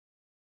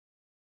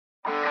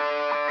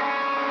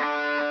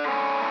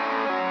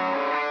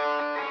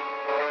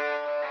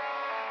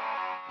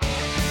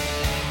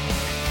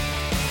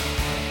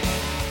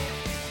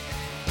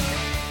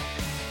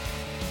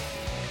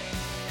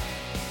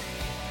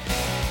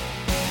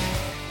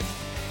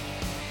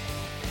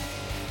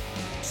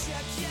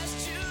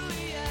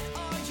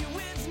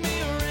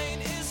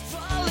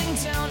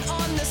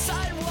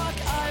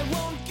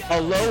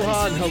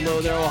Aloha and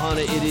hello there,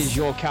 Ohana. It is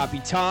your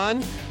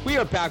Capitan. We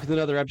are back with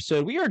another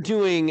episode. We are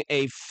doing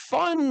a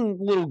fun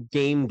little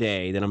game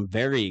day that I'm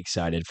very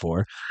excited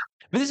for.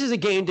 But this is a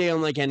game day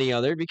unlike any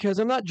other because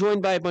I'm not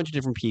joined by a bunch of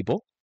different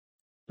people.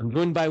 I'm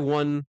joined by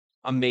one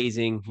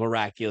amazing,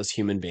 miraculous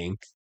human being,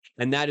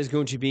 and that is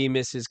going to be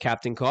Mrs.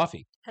 Captain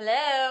Coffee.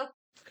 Hello.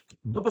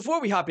 But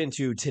before we hop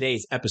into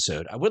today's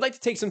episode, I would like to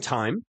take some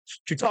time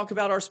to talk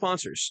about our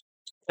sponsors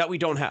that we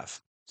don't have.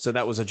 So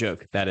that was a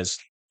joke. That is,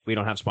 we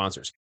don't have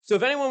sponsors. So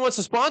if anyone wants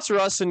to sponsor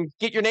us and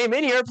get your name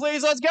in here,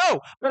 please, let's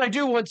go. But I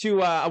do want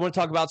to, I want to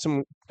talk about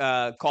some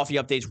coffee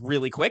updates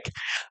really quick.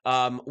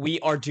 We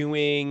are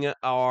doing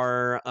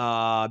our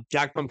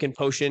Jack Pumpkin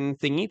Potion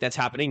thingy that's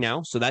happening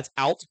now. So that's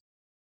out,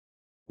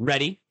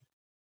 ready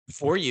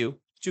for you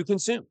to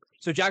consume.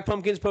 So Jack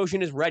Pumpkin's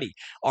Potion is ready.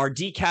 Our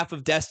Decaf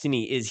of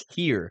Destiny is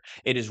here.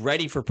 It is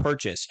ready for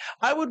purchase.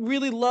 I would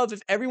really love if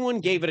everyone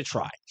gave it a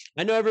try.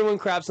 I know everyone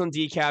craps on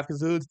decaf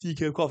because it's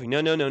decaf coffee.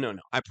 No.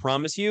 I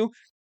promise you,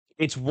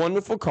 it's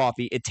wonderful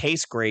coffee. It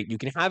tastes great. You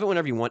can have it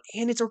whenever you want,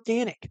 and it's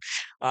organic.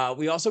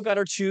 We also got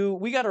our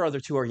other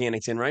two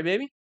organics in, right,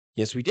 baby?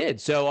 Yes, we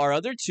did. So our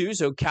other two,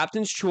 so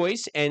Captain's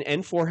Choice and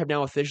N4 have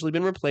now officially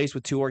been replaced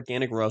with two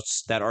organic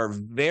roasts that are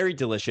very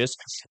delicious.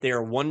 They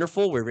are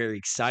wonderful. We're very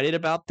excited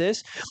about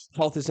this.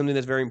 Health is something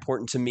that's very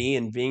important to me,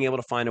 and being able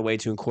to find a way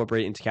to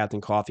incorporate it into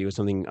Captain Coffee was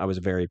something I was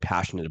very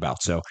passionate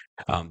about. So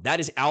that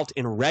is out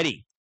and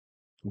ready.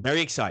 I'm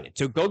very excited.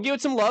 So go give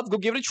it some love. Go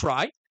give it a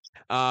try.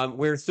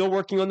 We're still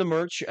working on the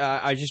merch.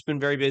 I've just been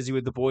very busy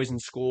with the boys in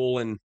school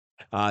and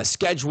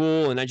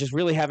schedule, and I just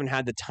really haven't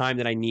had the time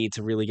that I need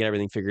to really get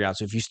everything figured out.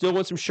 So if you still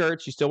want some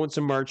shirts, you still want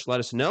some merch, let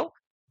us know.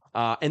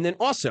 And then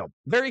also,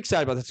 very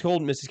excited about this. I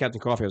told Mrs.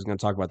 Captain Coffee I was going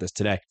to talk about this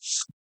today.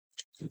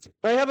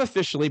 I have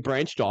officially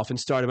branched off and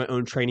started my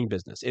own training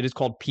business. It is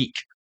called Peak.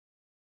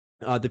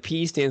 The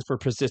P stands for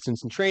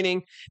persistence and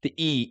training. The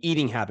E,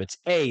 eating habits.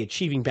 A,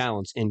 achieving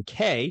balance. And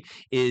K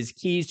is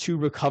keys to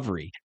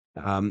recovery.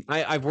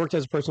 I've worked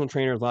as a personal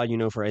trainer, as a lot of you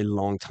know, for a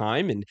long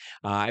time, and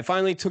I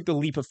finally took the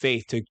leap of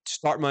faith to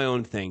start my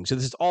own thing. So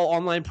this is all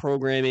online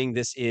programming.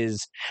 This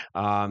is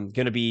going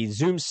to be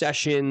Zoom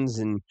sessions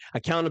and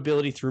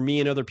accountability through me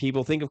and other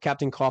people. Think of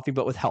Captain Coffee,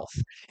 but with health.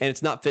 And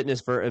it's not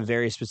fitness for a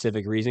very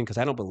specific reason, because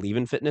I don't believe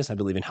in fitness. I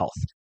believe in health.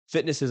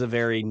 Fitness is a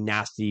very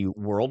nasty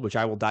world, which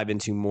I will dive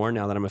into more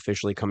now that I'm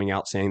officially coming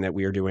out saying that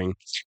we are doing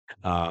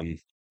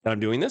that I'm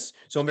doing this.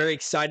 So I'm very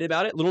excited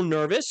about it. A little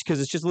nervous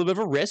because it's just a little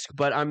bit of a risk,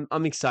 but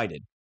I'm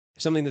excited.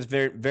 Something that's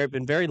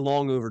been very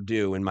long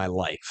overdue in my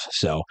life.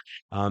 So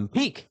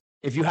Peak,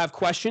 if you have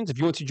questions, if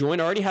you want to join,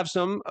 I already have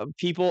some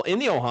people in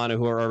the Ohana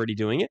who are already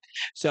doing it.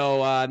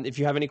 So if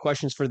you have any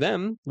questions for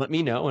them, let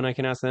me know and I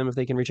can ask them if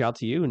they can reach out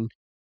to you. And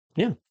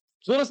yeah,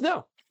 so let us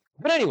know.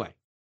 But anyway,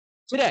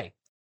 today,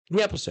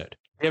 the episode.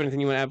 Do you have anything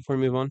you want to add before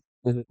we move on?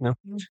 No?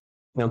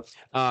 No.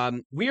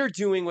 We are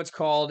doing what's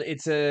called,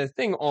 it's a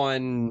thing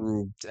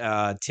on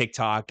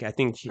TikTok. I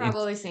think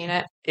Probably seen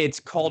it. It's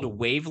called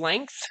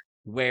Wavelength,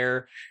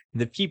 where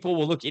the people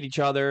will look at each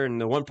other and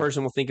the one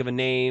person will think of a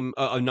name,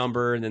 a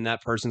number, and then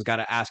that person's got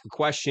to ask a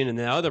question, and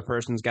the other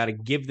person's got to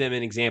give them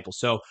an example.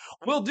 So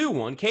we'll do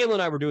one. Kayla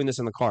and I were doing this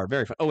in the car.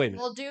 Very fun. Oh, wait a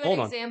minute. We'll do an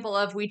example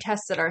of we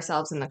tested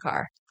ourselves in the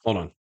car. Hold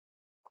on.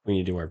 We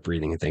need to do our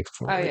breathing and think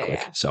before really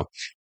quick. Yeah. So.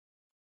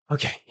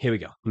 Okay, here we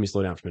go. Let me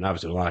slow down for a minute. I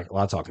was doing a lot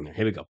of talking there.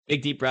 Here we go.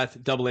 Big deep breath,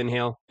 double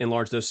inhale,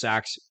 enlarge those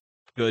sacs.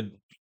 Good.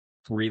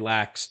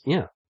 Relax.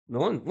 Yeah, the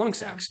lung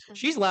sacs.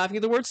 She's laughing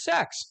at the word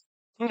sacs.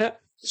 Yeah.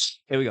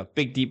 Here we go.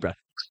 Big deep breath.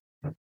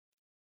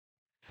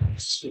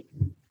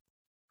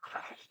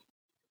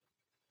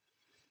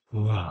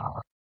 Wow.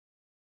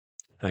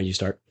 How you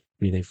start?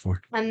 What do you think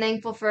for? I'm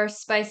thankful for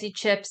spicy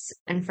chips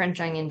and French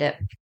onion dip.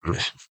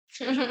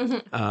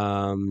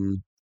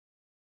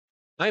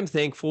 I'm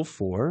thankful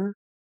for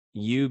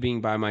you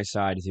being by my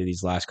side through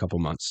these last couple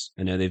months.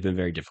 I know they've been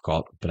very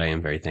difficult, but I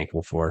am very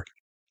thankful for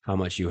how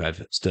much you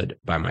have stood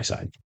by my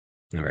side.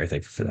 I'm very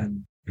thankful for that.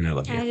 And I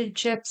love you. I did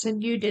chips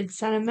and you did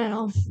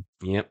sentimental.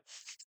 Yep.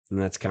 And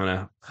that's kind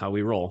of how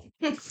we roll.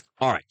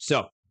 All right.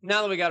 So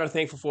now that we got our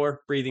thankful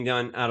for, breathing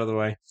done, out of the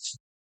way,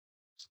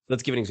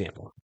 let's give an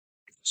example.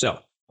 So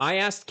I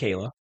asked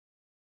Kayla,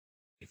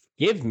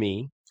 give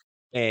me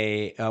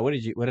a, what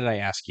did I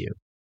ask you?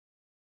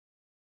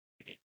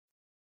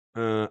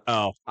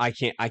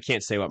 I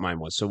can't say what mine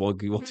was. So we'll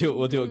do what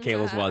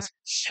Kayla's was.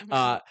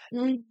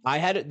 I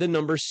had the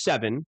number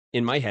 7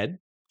 in my head.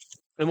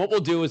 And what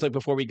we'll do is, like,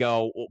 before we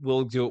go,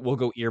 we'll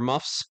go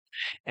earmuffs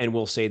and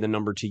we'll say the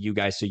number to you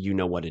guys so you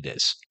know what it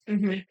is.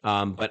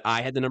 Mm-hmm. But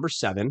I had the number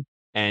 7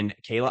 and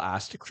Kayla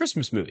asked a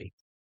Christmas movie.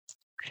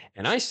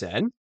 And I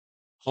said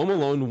Home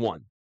Alone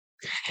 1.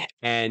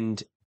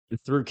 And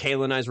through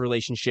Kayla and I's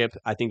relationship,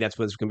 I think that's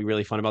what's going to be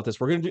really fun about this.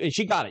 We're going to do, and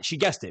she got it. She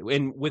guessed it.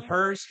 And with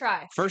hers,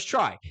 first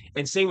try.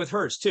 And same with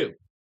hers too.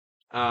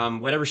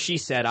 Whatever she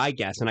said, I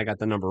guess, and I got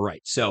the number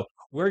right. So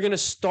we're going to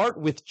start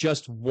with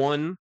just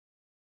one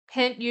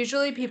hint.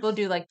 Usually people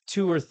do like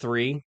 2 or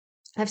 3.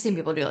 I've seen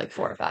people do like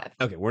 4 or 5.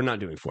 Okay, we're not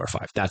doing 4 or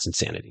 5. That's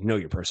insanity. Know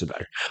your person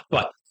better.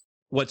 But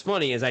what's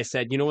funny is I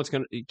said,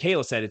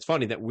 Kayla said it's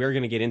funny that we're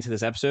going to get into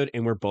this episode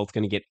and we're both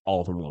going to get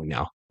all of them wrong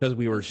now because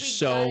we were We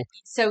got it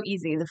so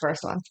easy, the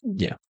first one.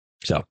 yeah.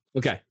 So,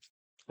 okay.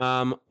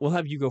 We'll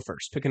have you go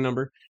first. Pick a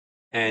number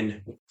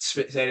and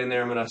say it in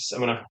there. I'm going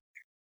to.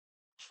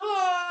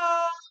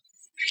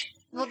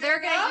 Well,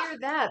 they're going to hear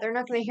that. They're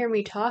not going to hear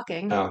me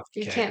talking. Oh,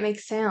 You okay. can't make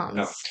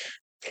sounds.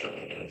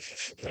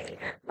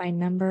 My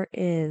number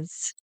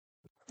is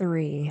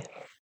 3.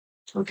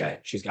 Okay.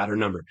 She's got her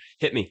number.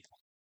 Hit me.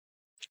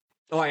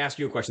 Oh, I asked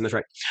you a question. That's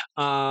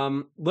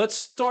right. Let's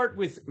start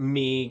with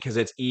me because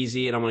it's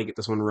easy and I want to get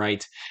this one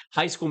right.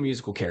 High School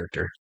Musical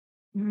character.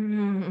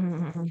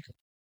 Mm.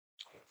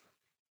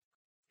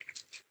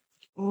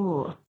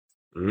 Ooh.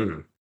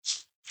 Mm.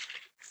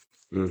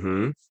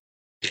 Mm-hmm.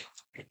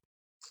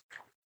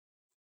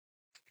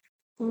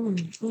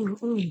 This All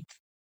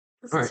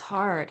is right.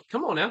 hard.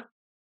 Come on now.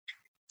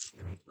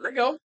 Let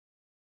go.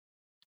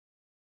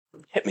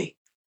 Hit me.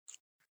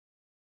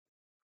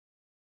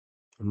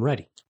 I'm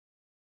ready.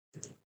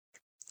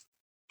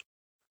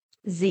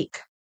 Zeke.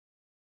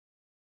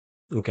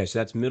 Okay, so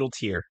that's middle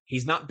tier.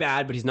 He's not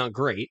bad, but he's not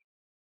great.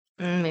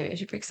 Maybe I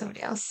should pick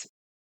somebody else.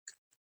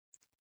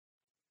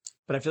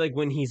 But I feel like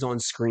when he's on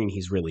screen,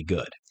 he's really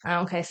good.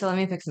 Okay, so let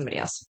me pick somebody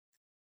else.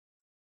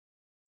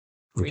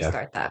 Okay.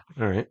 Restart that.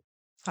 All right.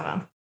 Hold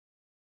on.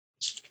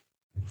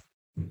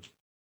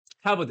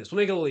 How about this? We'll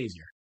make it a little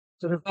easier.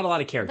 So there's not a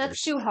lot of characters.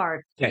 That's too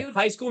hard. Okay.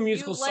 High School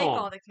Musical like song.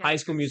 all the High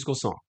School Musical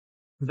song.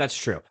 That's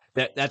true.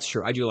 That's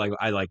true. I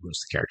like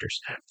most of the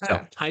characters. So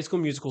Okay. High School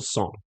Musical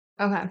song.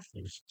 Okay.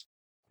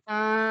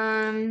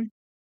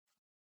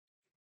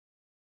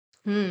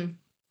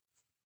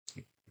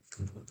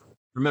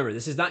 Remember,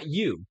 this is not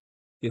you.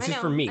 This is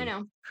for me. I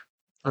know.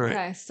 All right.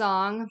 Okay,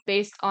 song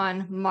based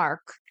on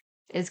Mark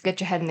is Get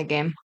Your Head in the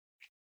Game.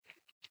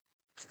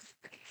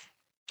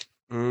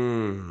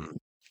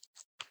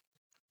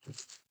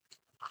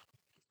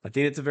 I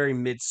think it's a very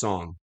mid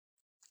song.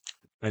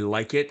 I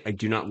like it. I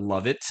do not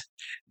love it.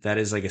 That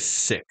is like a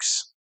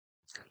 6.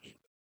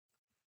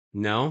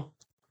 No?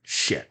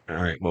 Shit. All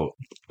right. Well,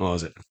 what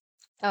was it?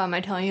 Oh, am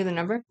I telling you the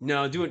number?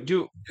 No, do it.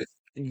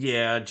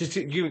 Yeah, just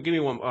give me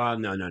one.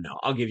 No.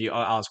 I'll give you.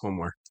 I'll ask one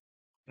more.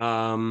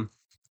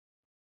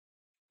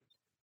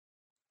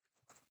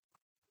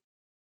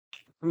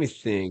 Let me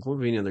think. What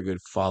would be another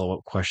good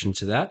follow-up question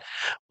to that?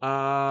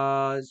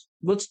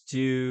 Let's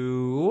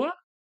do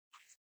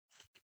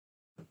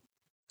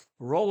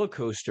roller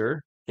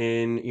coaster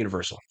in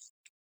Universal.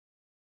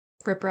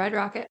 Rip Ride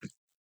Rocket.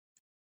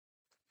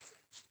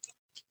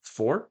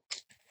 4?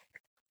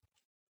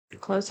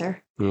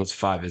 Closer. No, it's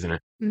 5, isn't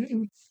it?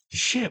 Mm-mm.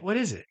 Shit, what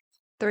is it?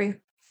 3.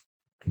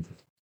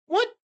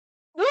 What?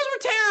 Those were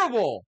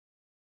terrible.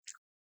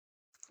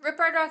 Rip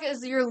Ride Rocket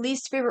is your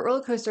least favorite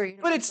roller coaster.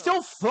 at But it's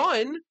Universal. still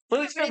fun. My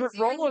least but favorite it's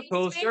your roller least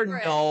coaster.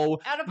 favorite. No,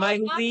 Out of my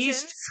all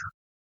least. options.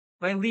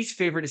 My least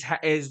favorite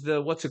is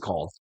the what's it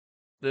called?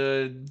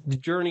 The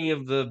journey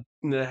of the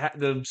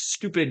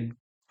stupid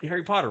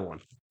Harry Potter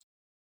one.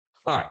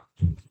 All right.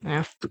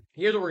 Yeah.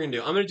 Here's what we're gonna do.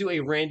 I'm gonna do a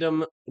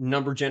random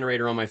number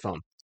generator on my phone.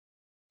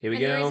 Here we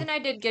And go. the reason I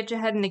did Get Your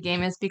Head in the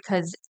Game is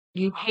because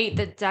you hate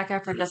that Zac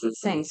Efron doesn't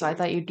sing, so I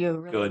thought you'd do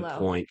really Good low.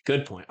 point.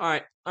 Good point. All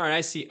right.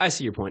 I see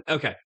your point.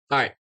 Okay. All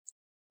right.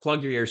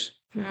 Plug your ears.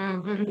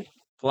 Mhm.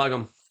 Plug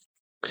them.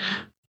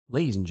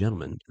 Ladies and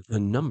gentlemen, the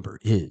number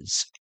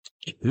is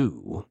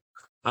 2. All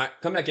right,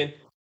 come back in.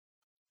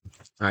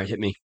 All right, hit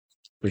me.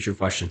 What's your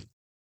question?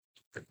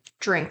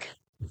 Drink.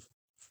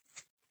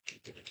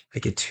 I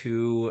get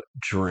 2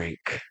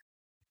 drink.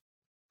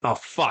 Oh,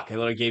 fuck. I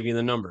thought I gave you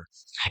the number.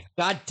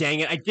 God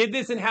dang it. I did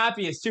this in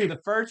Happiest, too, the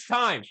first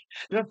time.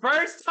 The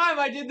first time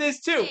I did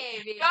this, too.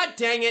 Baby. God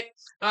dang it.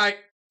 All right.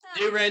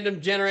 New random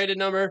generated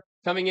number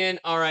coming in.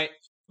 All right.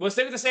 We'll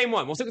stick with the same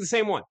one. We're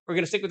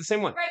going to stick with the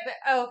same one. Right, but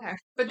okay.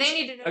 But they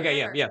need to know. Okay,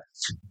 the number. yeah.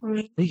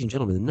 Ladies and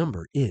gentlemen, the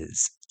number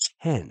is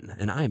 10,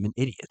 and I'm an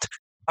idiot.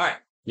 All right.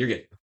 You're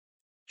good.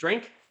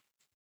 Drink?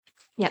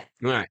 Yeah.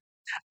 All right.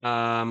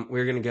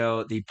 We're going to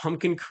go the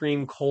pumpkin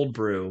cream cold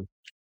brew.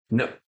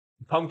 No.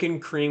 Pumpkin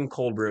cream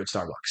cold brew at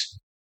Starbucks.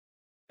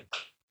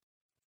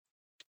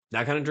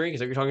 That kind of drink? Is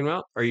that what you're talking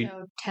about? Are you?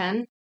 So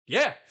 10.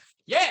 Yeah.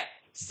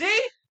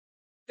 See?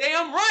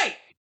 Damn right.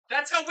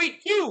 That's how we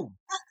do.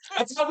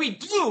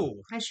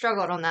 I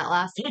struggled on that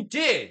last one. You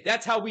did.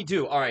 That's how we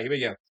do. All right, here we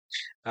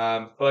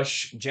go.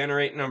 Push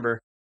generate number.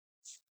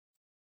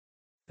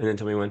 And then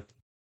tell me when.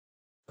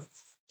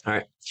 All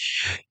right.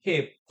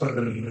 Okay.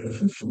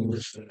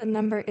 The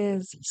number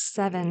is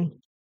 7.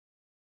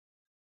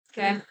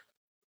 Okay.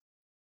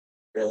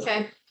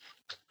 Okay.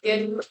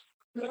 Good.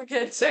 We're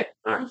good. Sick.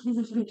 All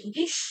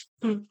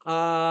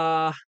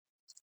right.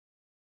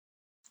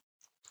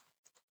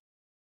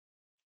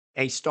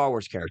 A Star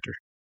Wars character.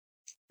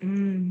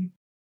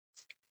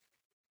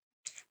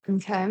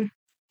 Okay.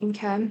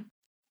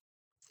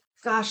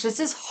 Gosh, this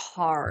is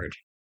hard.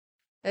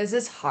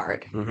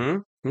 Mm-hmm.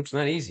 It's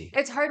not easy.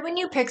 It's hard when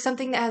you pick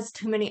something that has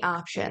too many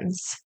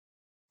options.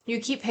 You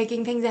keep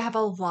picking things that have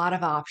a lot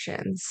of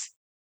options.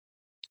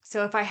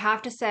 So if I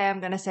have to say, I'm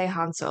going to say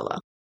Han Solo.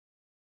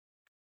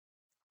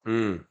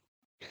 Mm.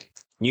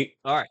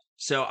 All right.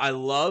 So I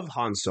love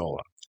Han Solo,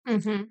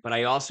 Mm-hmm. but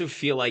I also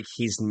feel like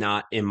he's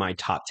not in my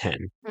top 10.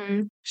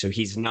 Mm. So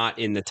he's not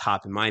in the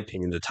top, in my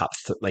opinion, the top.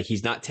 Like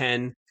he's not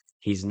 10.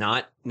 He's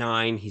not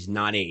 9. He's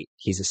not 8.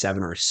 He's a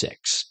 7 or a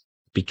 6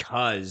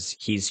 because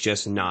he's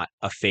just not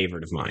a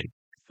favorite of mine.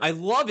 I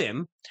love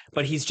him,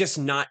 but he's just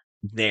not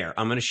there.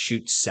 I'm going to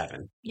shoot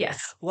 7.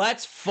 Yes.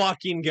 Let's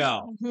fucking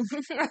go.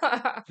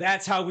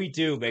 That's how we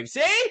do, baby.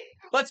 See?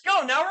 Let's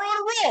go. Now we're on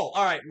a roll.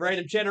 All right,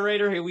 random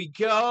generator. Here we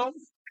go.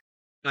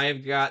 I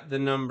have got the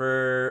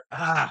number.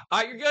 All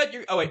right, you're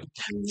good. Oh, wait.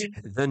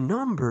 The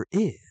number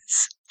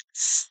is.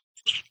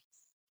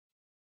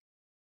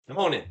 Come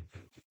on in.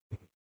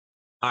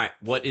 All right,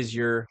 what is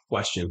your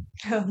question?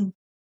 Oh.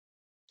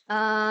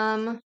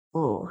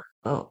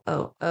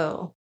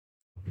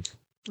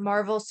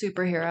 Marvel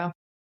superhero.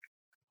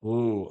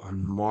 Ooh, a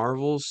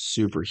Marvel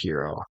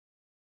superhero.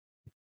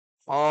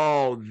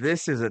 Oh,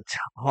 this is a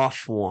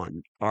tough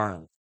one. All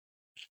right.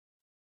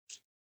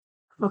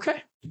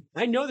 Okay.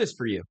 I know this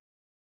for you.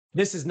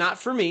 This is not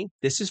for me.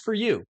 This is for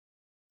you.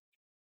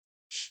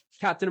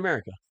 Captain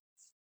America.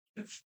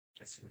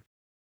 It's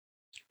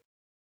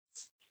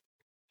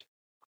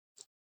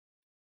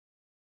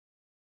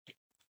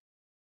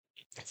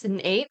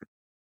an 8.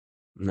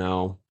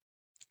 No.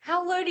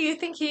 How low do you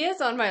think he is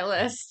on my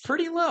list?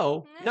 Pretty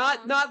low. No.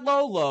 Not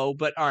low,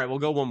 but all right, we'll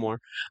go one more.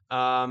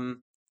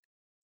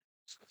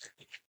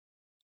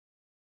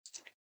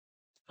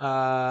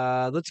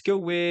 Let's go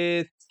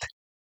with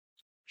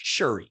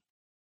Shuri.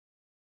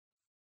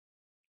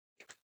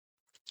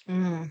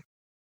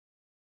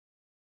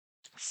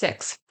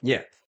 6.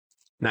 Yeah.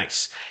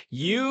 Nice.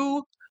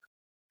 You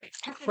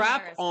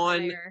crap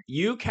on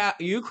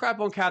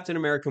Captain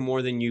America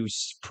more than you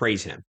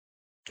praise him.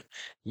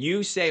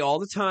 You say all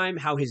the time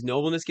how his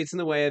nobleness gets in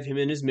the way of him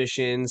and his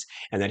missions,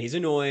 and that he's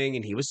annoying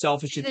and he was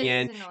selfish at the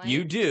end.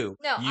 You do.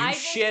 No, you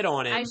shit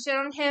on him. I shit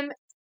on him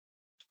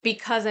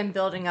because I'm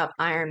building up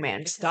Iron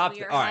Man. Stop.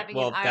 We are all right. having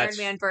Well, an Iron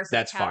Man versus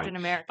that's Captain fine.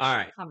 America. All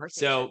right.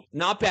 Conversation. So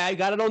not bad.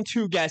 Got it on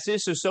 2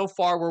 guesses. So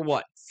far we're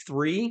what?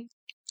 3,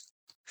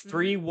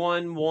 3,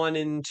 1, 1,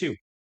 and 2.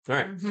 All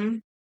right. Mm-hmm.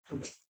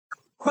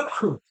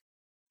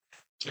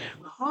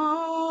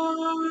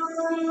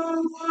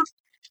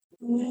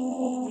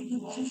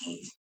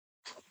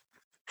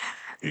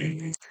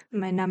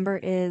 My number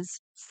is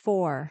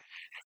 4.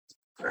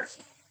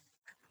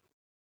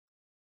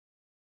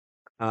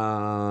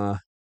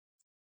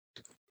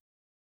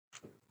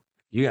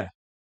 You got it.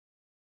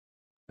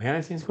 I gotta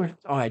ask this question.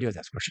 Oh, I do have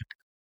that question.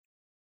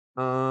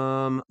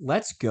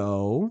 Let's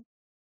go.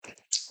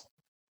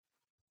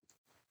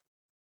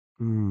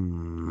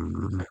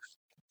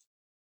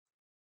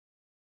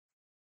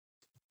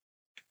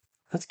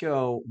 Let's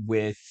go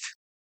with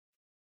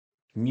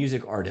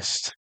music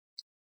artist.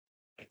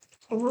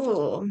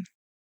 Ooh.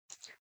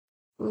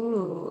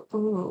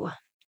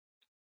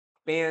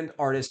 Band,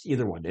 artist,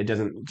 either one. It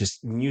doesn't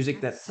just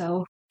music that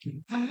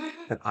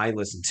I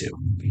listen to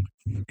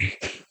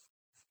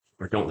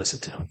or don't listen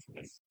to.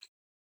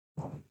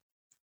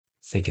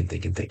 Thinking.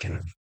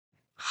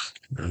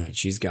 All right,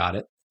 she's got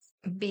it.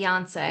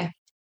 Beyonce.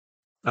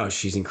 Oh,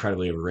 she's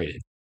incredibly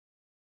overrated.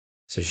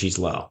 So she's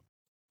low.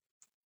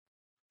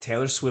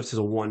 Taylor Swift is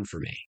a 1 for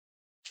me.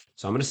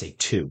 So I'm going to say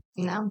 2.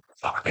 No.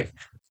 Fuck.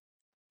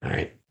 All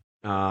right.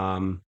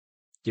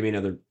 Give me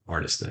another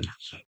artist then.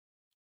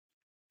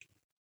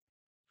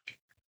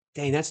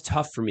 Dang, that's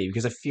tough for me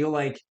because I feel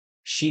like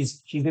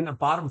she's in the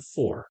bottom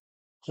 4.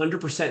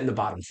 100% in the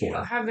bottom 4. You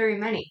don't have very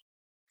many.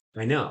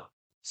 I know.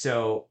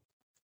 So,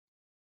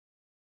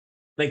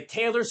 like,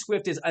 Taylor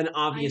Swift is an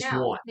obvious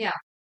 1. Yeah.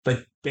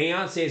 But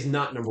Beyonce is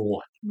not number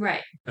 1.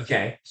 Right.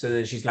 Okay. So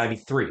then she's got to be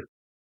 3.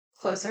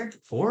 Closer.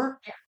 4?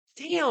 Yeah.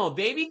 Damn,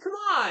 baby, come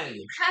on.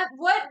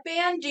 What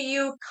band do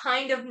you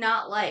kind of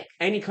not like?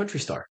 Any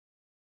country star.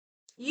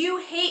 You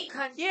hate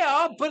country.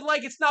 Yeah, but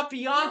like it's not Beyonce.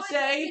 You would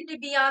listen to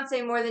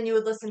Beyonce more than you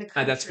would listen to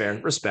country. That's fair.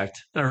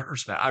 Respect.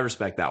 I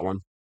respect that one.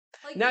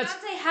 Like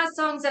Beyonce has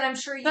songs that I'm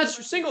sure you.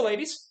 That's single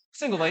ladies.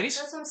 Single ladies.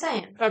 That's what I'm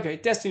saying. Okay,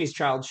 Destiny's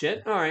Child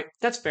shit. All right,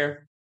 that's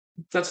fair.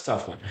 That's a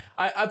tough one.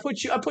 I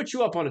put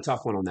you up on a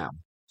tough one on that one.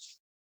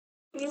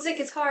 Music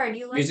is hard.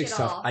 You like Music's it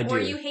tough. all, I do. Or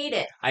you hate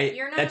it.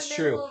 You're not that's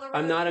true.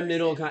 I'm not a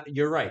middle.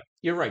 You're right.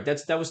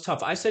 That was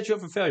tough. I set you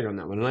up for failure on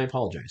that one, and I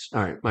apologize.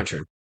 All right, my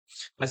turn.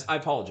 I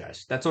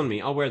apologize. That's on me.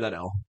 I'll wear that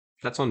L.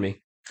 That's on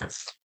me. All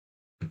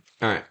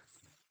right.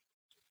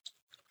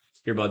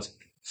 Here, buds.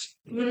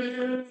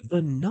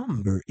 The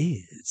number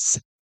is.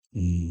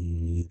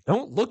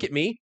 Don't look at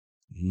me.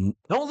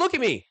 Don't look at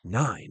me.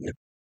 9.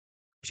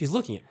 She's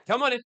looking at me.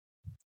 Come on in.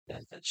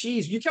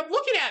 Jeez, you kept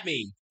looking at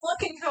me.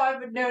 Looking how I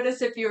would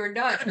notice if you were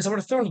done. Because I would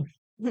have thrown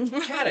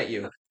a cat at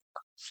you.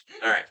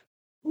 All right.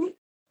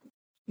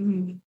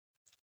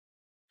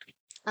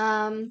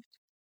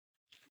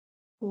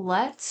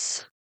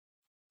 Let's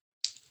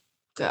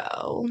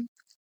go.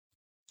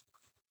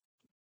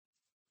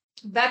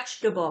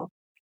 Vegetable.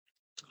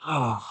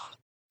 Oh.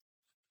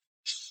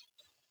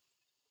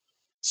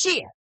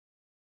 Chia.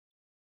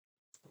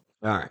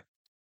 All right.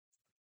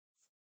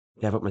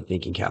 I put my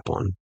thinking cap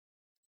on.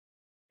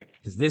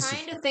 Because this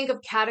Trying is to think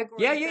of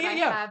categories Yeah, that I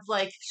yeah. have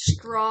like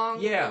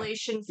strong Yeah,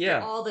 relations yeah.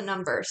 to all the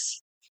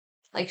numbers,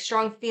 like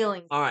strong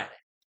feelings. all right.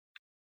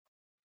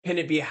 Can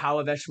it be how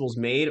a vegetable's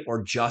made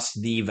or just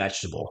the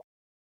vegetable?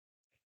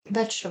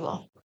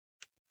 Vegetable.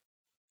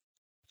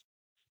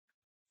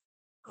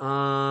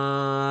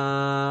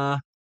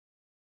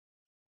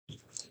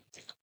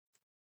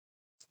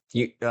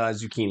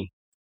 Zucchini.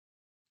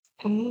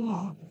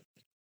 Ooh.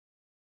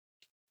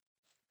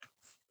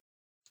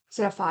 Is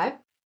it a 5?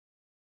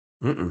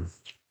 Mm-mm.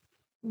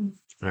 Mm.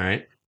 All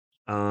right.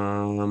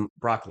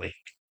 Broccoli.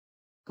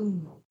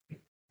 Ooh.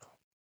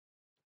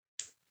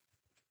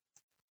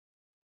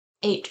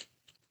 8.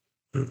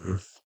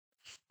 Mm-mm.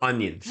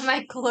 Onions. Am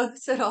I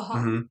close at all?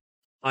 Mhm.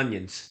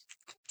 Onions.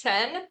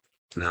 10?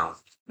 No.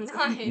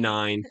 9.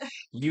 9.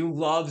 You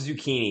love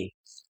zucchini.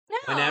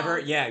 No.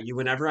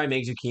 Whenever I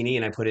make zucchini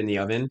and I put it in the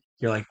oven,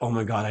 you're like, oh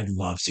my God, I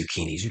love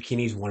zucchini.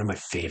 Zucchini is one of my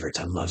favorites.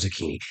 I love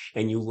zucchini.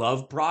 And you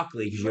love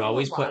broccoli because you Love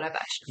always a put, lot of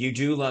vegetables. you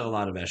do love a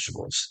lot of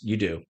vegetables. You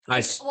do.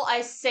 Well,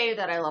 I say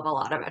that I love a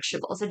lot of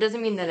vegetables. It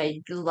doesn't mean that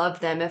I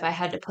love them if I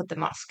had to put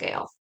them on a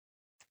scale.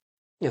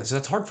 Yeah, so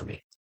that's hard for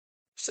me.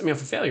 Set me up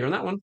for failure on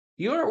that one.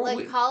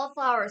 Like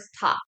cauliflower is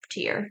top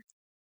tier.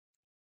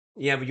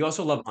 Yeah, but you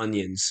also love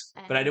onions.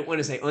 But I didn't want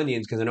to say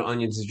onions because I know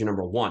onions is your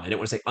number one. I didn't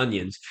want to say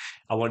onions.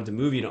 I wanted to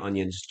move you to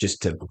onions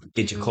just to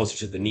get you closer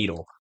to the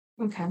needle.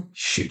 Okay.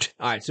 Shoot.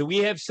 All right, so we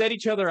have set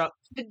each other up.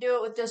 You could do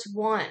it with just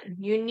one.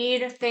 You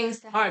need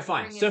things to. All right,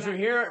 fine. So from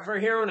here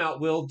on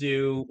out, we'll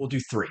do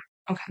 3.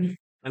 Okay.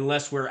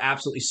 Unless we're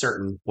absolutely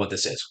certain what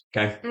this is.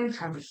 Okay.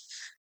 Okay.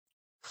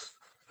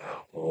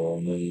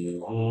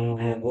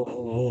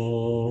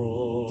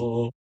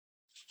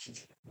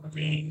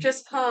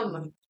 Just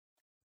hum.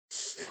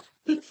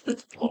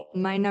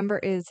 My number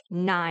is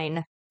 9.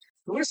 I'm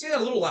gonna say that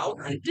a little loud.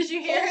 Did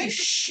you hear Holy it?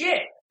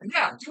 shit!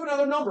 Yeah, do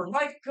another number.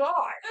 My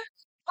God,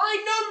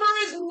 my number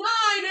is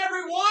 9.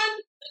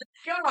 Everyone,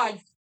 God.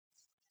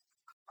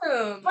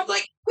 But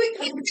like, wait,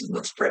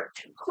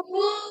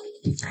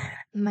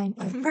 My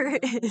number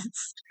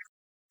is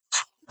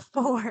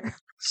 4.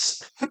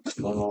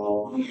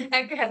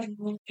 Okay.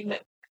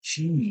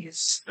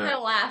 Jeez. I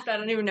laughed. I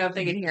don't even know if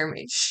they could hear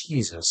me.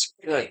 Jesus.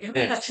 Good.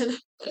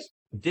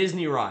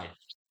 Disney ride.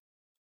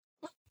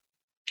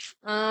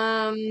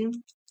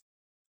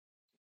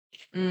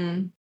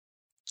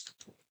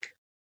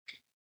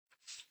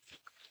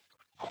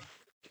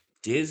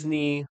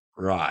 Disney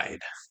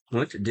ride.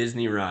 What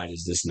Disney ride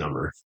is this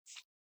number?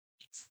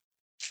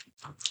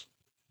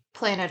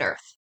 Planet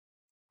Earth.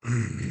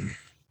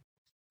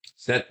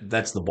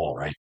 That's the ball,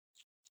 right?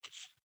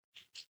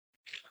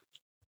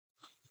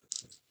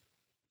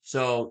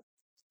 So,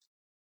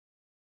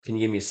 can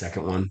you give me a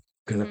second one?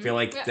 Because I feel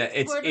like that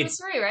it's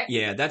 3, right?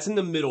 Yeah, that's in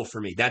the middle for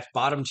me. That's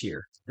bottom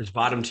tier. There's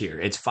bottom tier.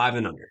 It's 5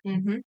 and under.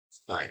 Mm-hmm.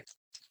 All right.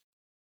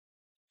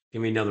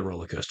 Give me another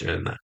roller coaster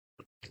than that.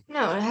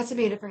 No, it has to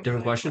be a different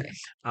question.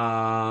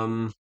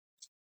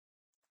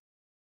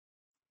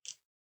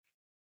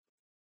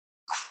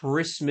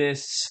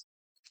 Christmas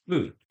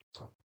movie.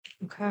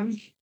 Okay.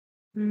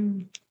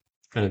 Kind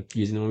of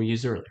using the one we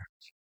used earlier.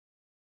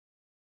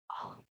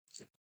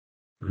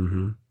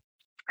 Mm-hmm.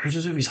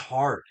 Christmas movie's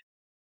hard.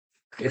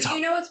 It's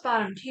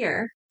bottom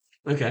tier.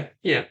 Okay.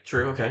 Yeah,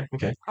 true. Okay.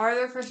 Are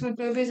there Christmas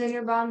movies in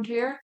your bottom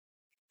tier?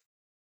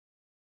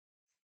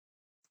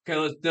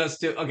 Okay,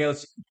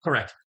 let's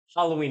correct.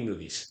 Halloween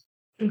movies.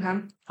 Okay.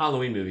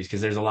 Halloween movies,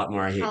 because there's a lot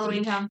more I hate.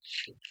 Halloween Town.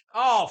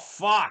 Oh,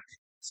 fuck.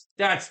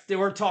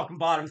 We're talking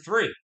bottom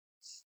 3.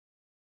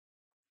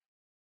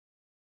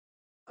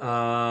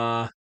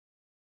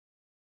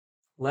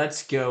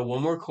 Let's go.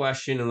 One more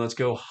question, and let's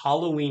go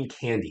Halloween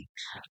candy.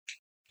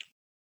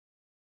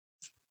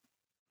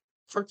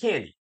 For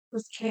candy.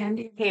 With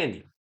candy?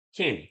 Candy.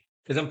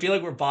 Because I feel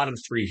like we're bottom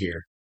 3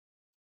 here.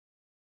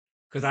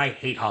 Because I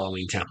hate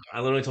Halloween Town.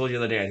 I literally told you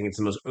the other day, I think it's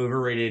the most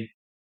overrated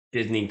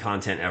Disney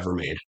content ever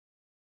made.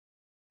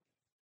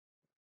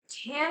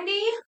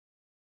 Candy?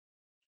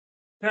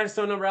 Can I just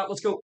throw a number out?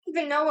 Let's go. I don't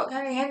even know what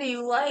kind of candy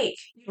you like.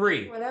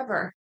 3.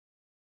 Whatever.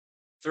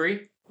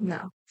 3?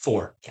 No.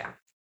 4. Yeah.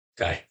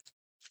 Okay.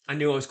 I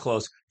knew I was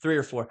close. 3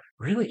 or 4.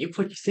 Really? You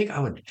think I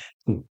would...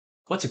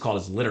 What's it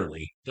called is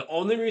literally. The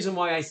only reason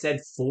why I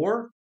said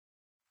 4,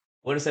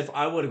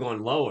 I would have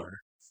gone lower,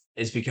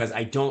 is because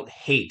I don't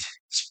hate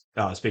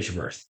Spaceship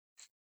Earth.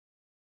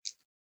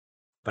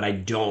 But I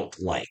don't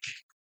like.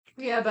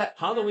 Yeah, but...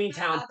 Halloween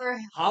Town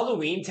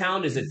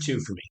is a 2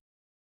 for me.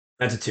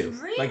 That's a 2.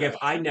 Really? Like, if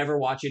I never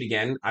watch it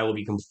again, I will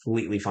be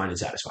completely fine and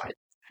satisfied.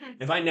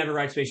 If I never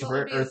ride Spaceship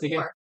Earth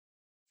again...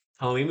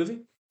 Halloween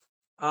movie?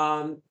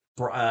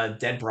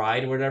 Dead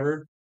Bride or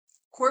whatever.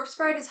 Corpse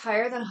Bride is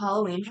higher than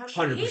Halloween Town?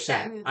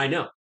 100%. I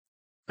know.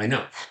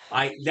 That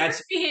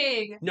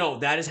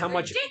is how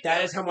much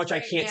I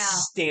can't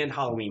stand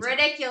Halloween.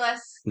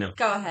 Ridiculous. No.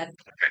 Go ahead.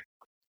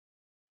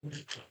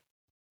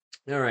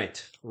 All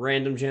right.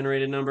 Random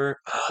generated number.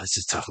 Oh, this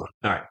is a tough one.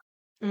 All right.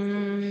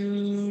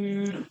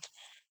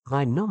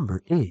 My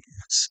number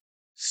is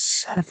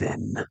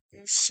 7.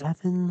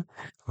 7.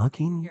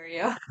 Looking. Hear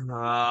you.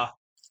 All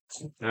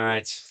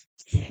right.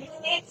 You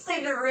need to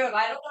leave the room.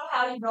 I don't know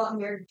how you got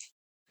here.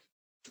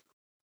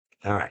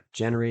 All right.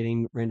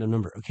 Generating random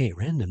number. Okay,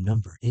 random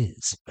number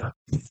is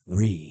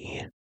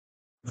 3.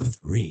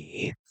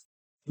 3.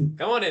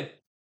 Come on in.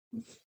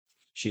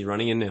 She's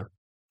running in now.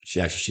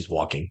 She's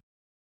walking.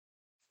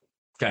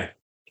 Okay.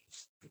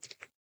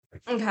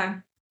 Okay.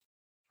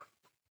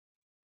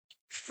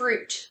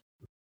 Fruit.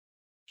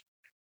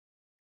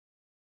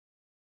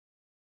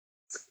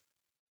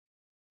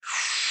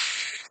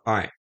 All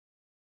right.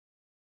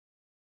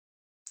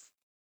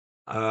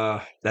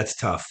 That's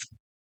tough.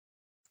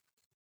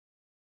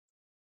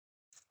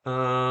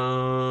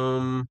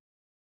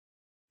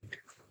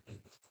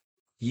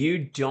 You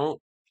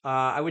don't.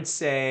 I would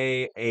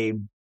say a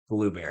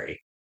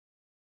blueberry.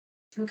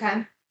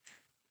 Okay.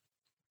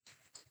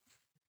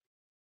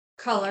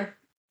 Color.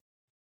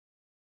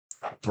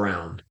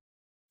 Brown.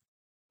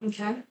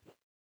 Okay.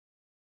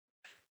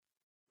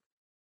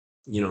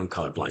 You know, I'm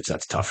colorblind, so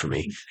that's tough for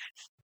me.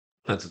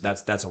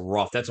 That's a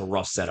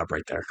rough setup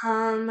right there.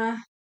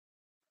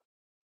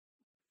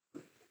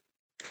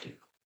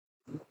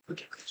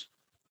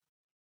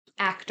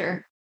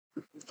 Actor.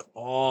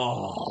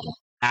 Oh,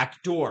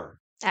 actor.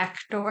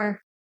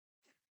 Actor.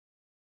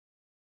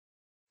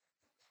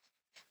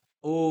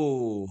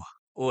 Oh,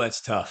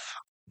 that's tough.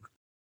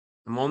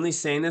 I'm only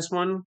saying this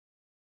one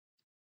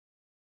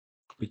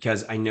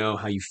because I know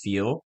how you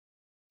feel.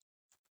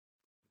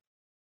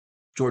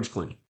 George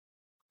Clooney.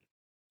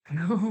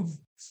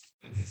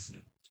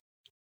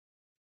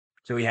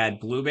 So we had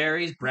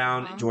blueberries,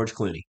 brown, Uh-huh. George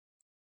Clooney.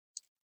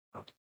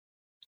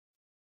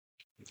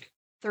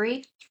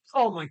 3.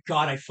 Oh my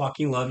God, I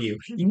fucking love you.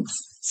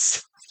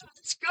 Let's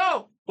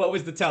go. What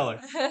was the teller?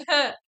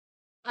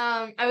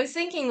 I was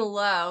thinking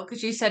low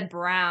because you said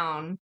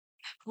brown.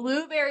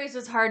 Blueberries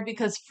was hard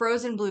because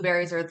frozen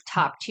blueberries are the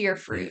top tier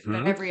fruit,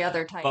 but Mhm. every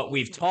other type. But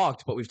we've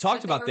talked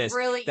about this.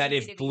 Really That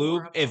if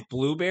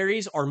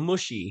blueberries are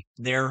mushy,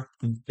 they're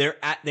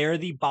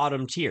the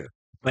bottom tier.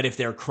 But if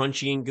they're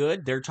crunchy and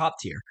good, they're top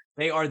tier.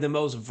 They are the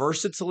most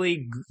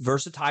versatilely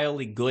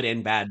good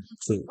and bad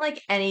food.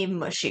 like any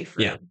mushy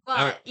fruit. Yeah. But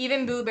All right.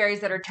 even blueberries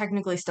that are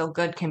technically still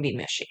good can be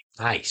mushy.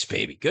 Nice,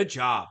 baby. Good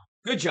job.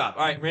 All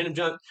right, random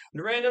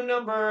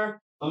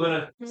number. I'm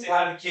gonna say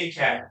hi to Kit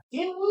Kat.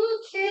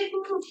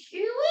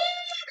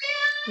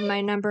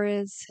 My number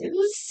is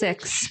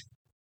 6.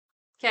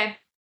 Okay.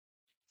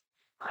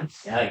 I'm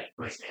selling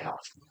myself.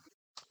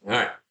 All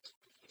right.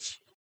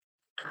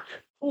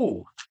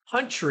 Ooh,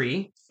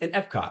 country and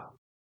Epcot.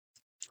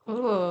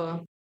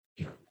 Ooh.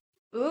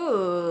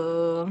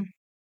 Ooh.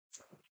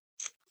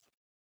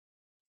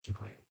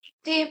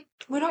 See,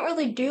 we don't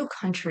really do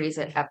countries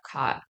at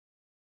Epcot.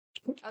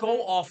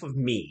 Go off of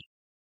me.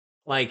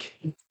 Like,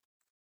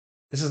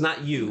 this is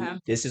not you. Okay.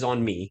 This is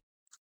on me.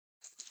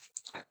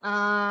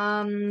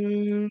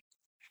 Come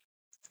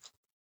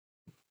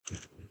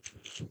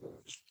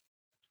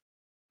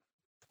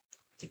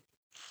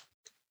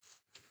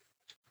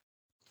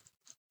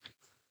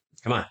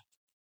on.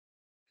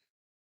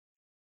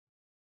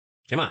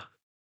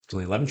 It's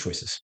only 11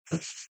 choices.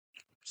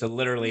 So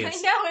literally, I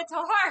it's know it's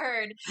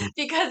hard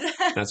because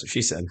that's what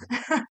she said.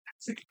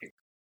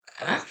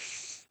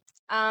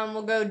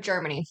 we'll go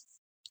Germany.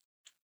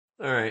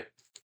 All right.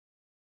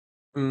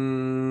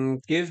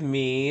 Give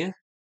me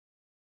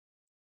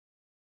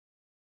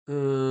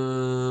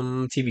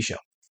TV show.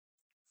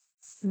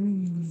 I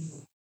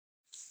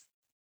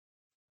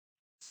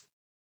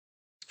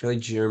feel like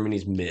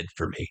Germany's mid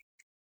for me.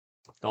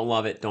 Don't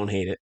love it, don't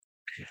hate it.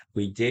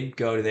 We did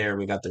go there and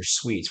we got their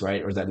sweets,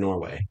 right? Or is that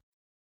Norway?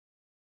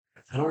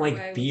 I don't Norway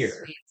like with beer.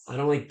 sweets. I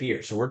don't like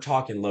beer. So we're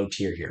talking low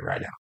tier here right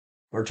now.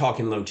 We're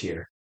talking low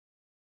tier.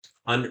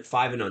 Under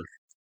 5 and under.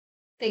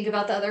 Think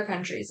about the other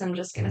countries. I'm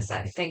just gonna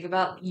say. Think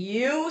about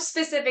you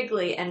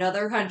specifically and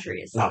other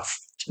countries. Oh,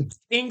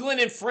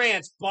 England and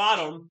France,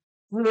 bottom.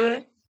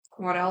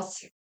 What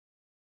else?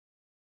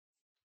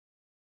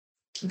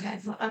 Okay.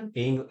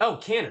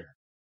 Canada.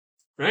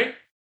 Right?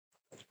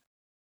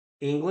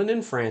 England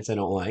and France, I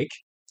don't like.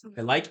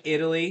 I like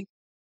Italy.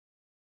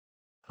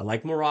 I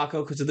like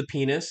Morocco because of the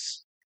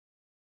penis.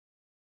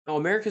 Oh,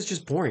 America's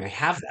just boring. I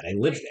have that. I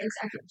live there.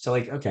 Exactly. So,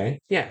 like, okay.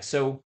 Yeah.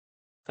 So,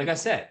 like I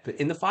said, but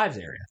in the 5s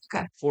area.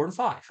 Okay. 4 and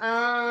 5.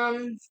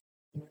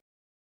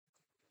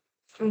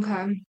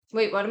 Okay.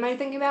 Wait, what am I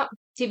thinking about?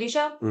 TV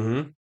show?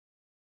 Mm-hmm.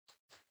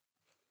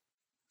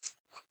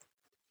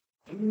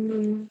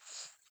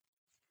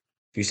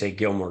 If you say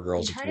Gilmore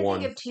Girls, I'm it's trying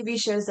 1. to think of TV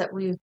shows that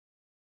we've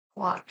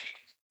watched.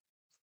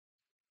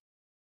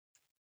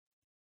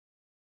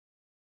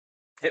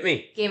 Hit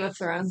me. Game of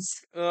Thrones.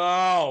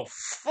 Oh,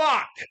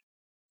 fuck.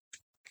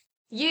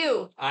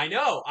 You. I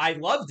know. I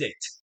loved it.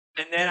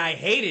 And then I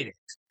hated it.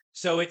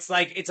 So it's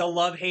like, it's a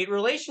love-hate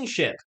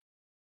relationship.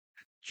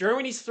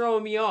 Germany's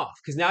throwing me off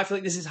because now I feel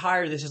like this is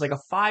higher. This is like a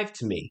 5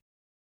 to me.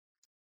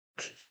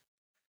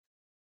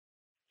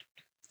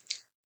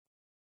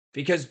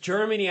 Because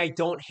Germany, I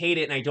don't hate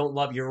it and I don't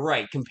love. You're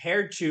right.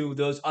 Compared to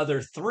those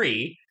other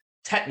 3,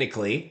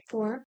 technically.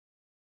 4.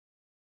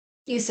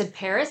 You said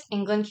Paris,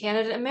 England,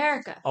 Canada,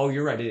 America. Oh,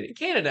 you're right.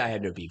 Canada, I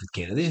had no beef with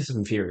Canada. They just have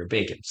inferior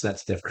bacon, so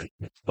that's different.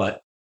 But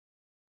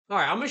all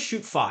right, I'm gonna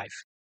shoot 5.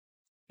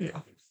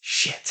 No.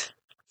 Shit.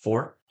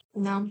 4,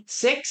 No.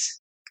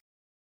 6.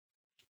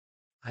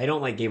 I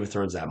don't like Game of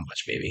Thrones that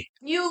much, baby.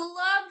 You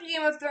loved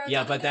Game of Thrones.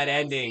 Yeah, on but the that whole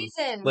ending.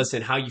 Season.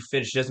 Listen, how you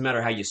finish doesn't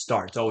matter how you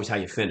start. It's always how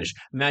you finish.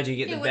 Imagine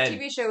you get Okay, in what bed.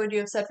 TV show would you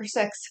have set for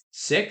 6?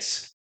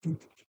 6.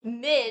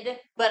 Mid,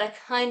 but I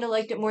kind of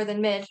liked it more than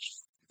mid.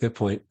 Good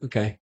point.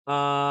 Okay.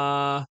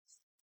 I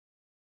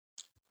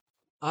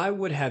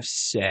would have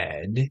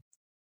said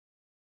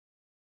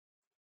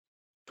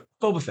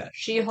Boba Fett.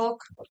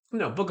 She-Hulk.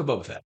 No, Book of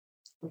Boba Fett.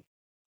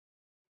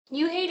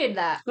 You hated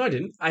that. No, I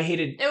didn't. I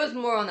hated. It was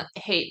more on the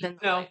hate than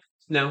the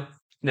No, like.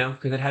 no,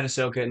 because it had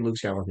Ahsoka and Luke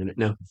Skywalker in it.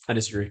 No, I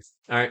disagree.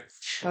 All right.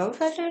 Boba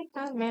Fett did?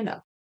 That was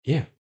Mando.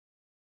 Yeah.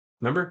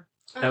 Remember?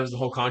 That was the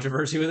whole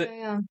controversy with it.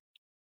 Yeah.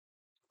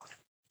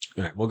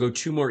 All right, we'll go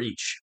 2 more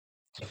each.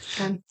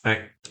 Okay. All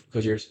right, go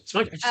yours. It's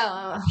my turn.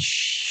 Oh.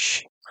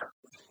 Shh.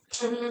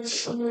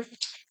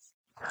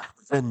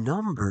 The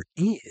number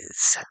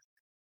is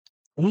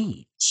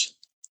 8.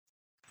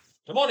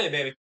 Come on in,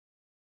 baby.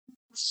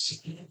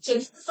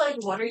 It's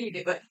like, what are you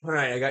doing? All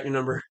right, I got your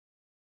number.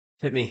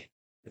 Hit me.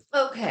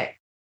 Okay.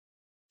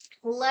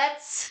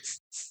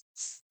 Let's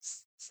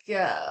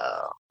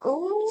go.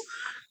 Ooh.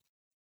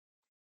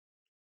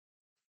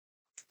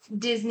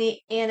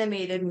 Disney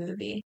animated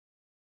movie.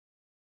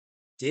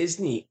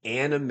 Disney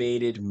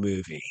animated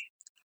movie.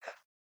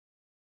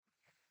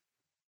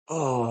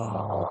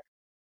 Oh,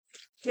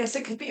 Yes,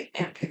 it could be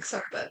and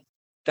Pixar, but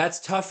that's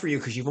tough for you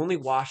because you've only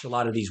watched a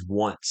lot of these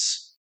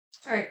once.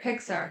 all right,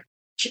 Pixar.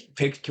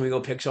 Can we go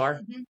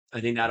Pixar? Mhm.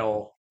 I think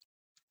that'll.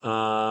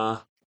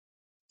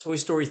 Toy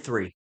Story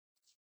 3.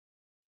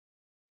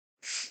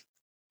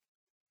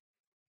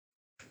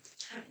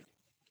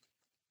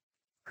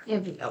 I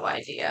have no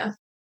idea.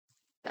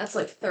 That's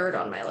like 3rd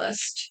on my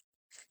list.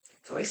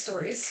 Toy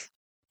Stories.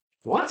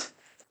 What?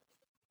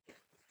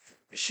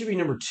 It should be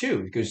number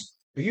 2 because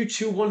are you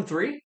 2, 1,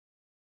 3?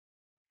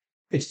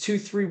 It's 2,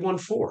 3, 1,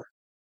 4.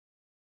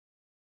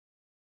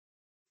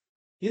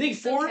 You think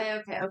 4?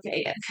 Okay, yeah,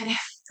 okay.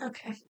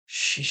 Okay.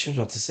 Sheesh, I was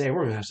about to say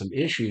we're gonna have some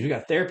issues. We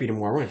got therapy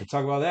tomorrow. We're gonna have to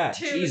talk about that.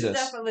 2 Jesus. is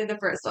definitely the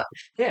first one.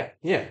 Yeah.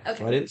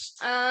 Okay. But it's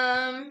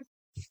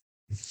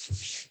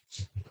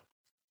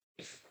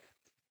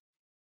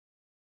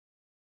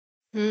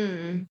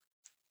Hmm.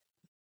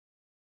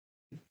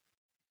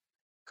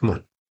 come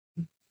on.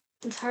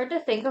 It's hard to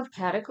think of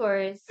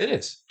categories. It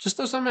is. Just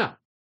throw something out.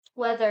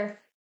 Weather.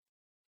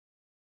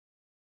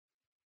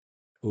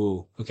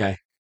 Ooh, okay.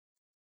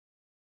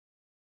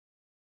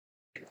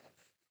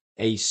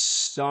 A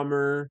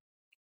summer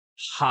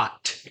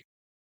hot.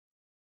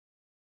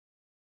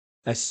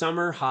 A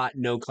summer hot,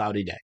 no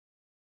cloudy day.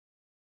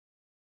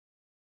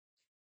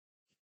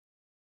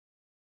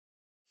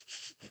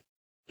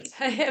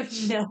 I have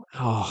no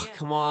Oh, idea.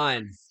 come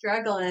on.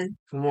 Struggling.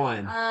 Come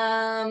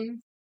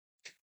on.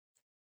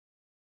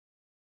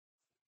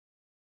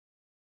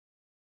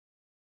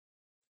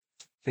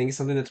 Think of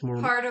something that's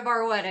more Part of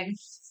our wedding.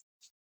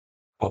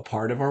 a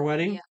part of our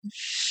wedding.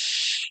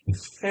 Yeah.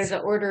 There's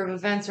an order of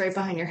events right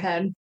behind your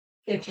head.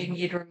 If you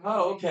need reminding.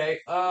 Oh, okay.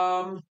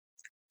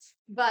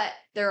 But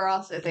there are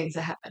also things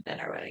that happened at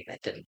our wedding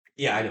that didn't.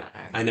 Yeah,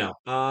 I know.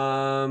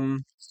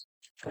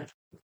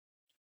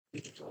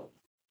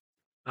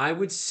 I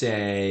would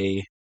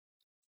say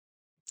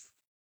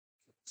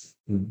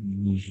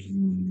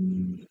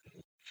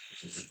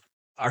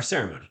our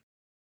ceremony.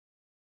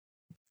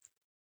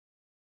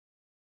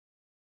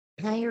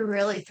 Now you're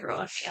really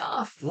throwing me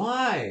off.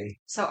 Why?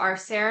 So our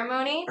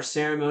ceremony. Our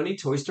ceremony,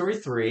 Toy Story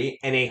 3,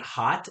 and a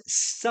hot,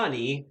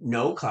 sunny,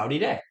 no cloudy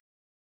day.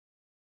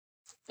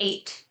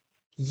 8.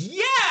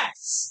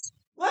 Yes!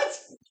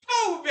 Let's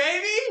go,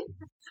 baby!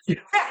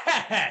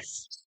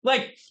 Yes!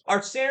 Like,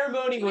 our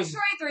ceremony Toy was.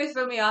 Story 3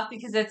 threw me off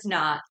because it's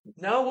not.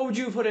 No, what would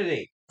you put it at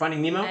 8?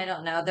 Finding Nemo? I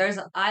don't know.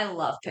 I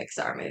love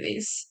Pixar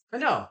movies. I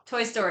know.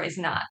 Toy Story is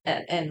not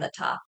in the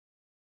top.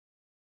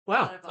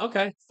 Wow.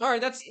 Okay. All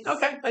right. That's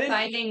okay. I didn't.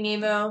 Finding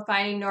Nemo,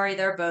 Finding Nori,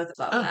 they're both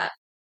above Oh. that.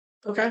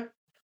 Okay.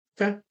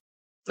 Okay.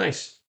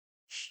 Nice.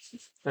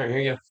 All right.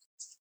 Here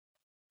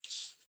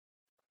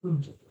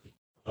you go.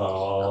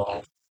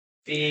 Oh.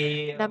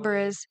 Number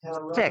is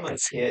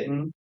 6.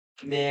 Kitten.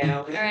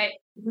 Now. All right.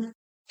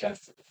 Okay.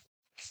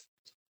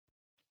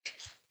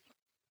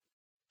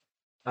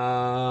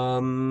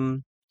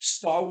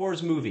 Star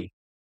Wars movie.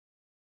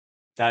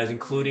 That is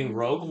including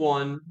Rogue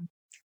One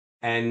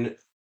and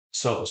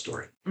Solo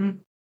Story. Mm.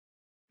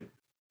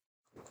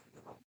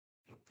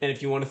 And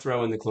if you want to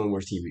throw in the Clone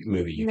Wars TV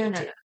movie, you can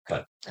too.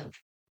 But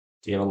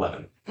you have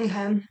 11.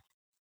 Okay.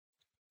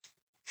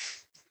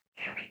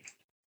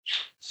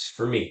 It's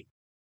for me.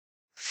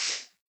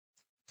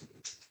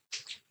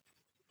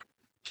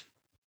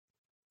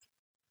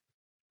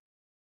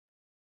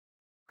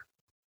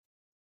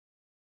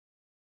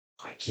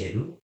 Am I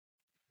kidding?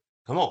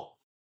 Come on.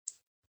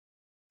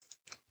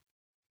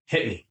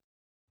 Hit me.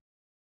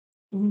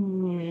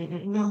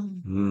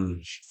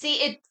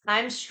 See,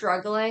 I'm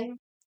struggling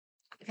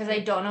because I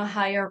don't know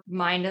how your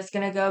mind is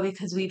going to go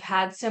because we've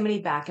had so many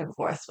back and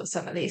forths with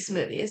some of these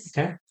movies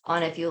Okay.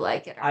 on if you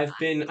like it or I've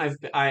been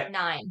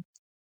 9.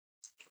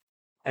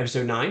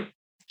 episode 9.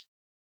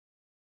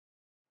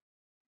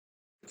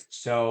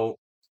 So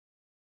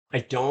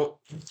I know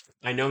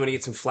I'm going to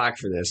get some flack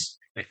for this.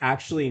 I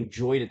actually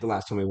enjoyed it the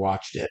last time I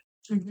watched it.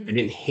 I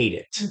didn't hate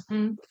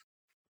it.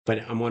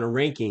 But I'm on a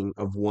ranking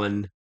of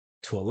 1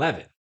 to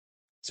 11.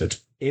 So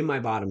it's in my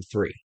bottom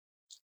 3.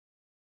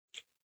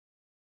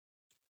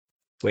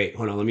 Wait,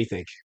 hold on. Let me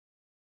think.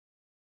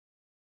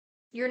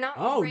 You're not.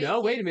 Oh,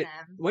 no. Wait a minute.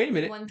 Wait a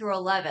minute. 1 through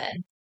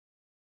 11.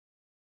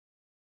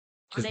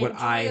 Because what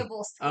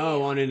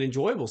on an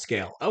enjoyable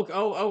scale.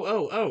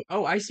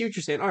 Oh, I see what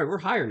you're saying. All right, we're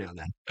higher now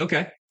then.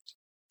 Okay.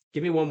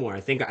 Give me one more.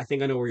 I think I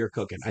know where you're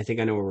cooking. I think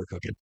I know where we're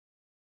cooking.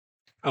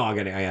 Oh,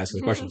 I asked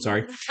the question.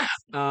 Sorry.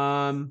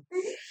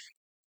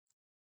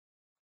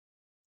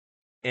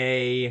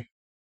 A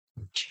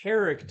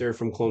character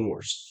from Clone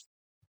Wars.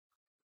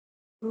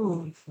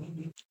 Ooh.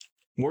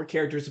 More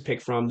characters to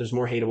pick from. There's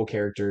more hateable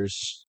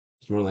characters.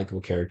 There's more likable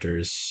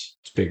characters.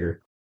 It's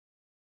bigger.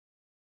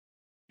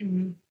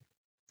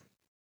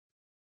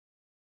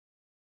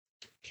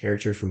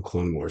 Character from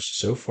Clone Wars.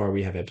 So far,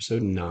 we have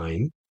episode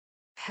 9.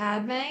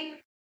 Padme?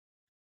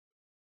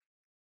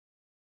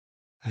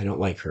 I don't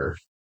like her.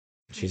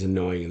 She's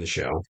annoying in the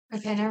show.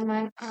 Okay, never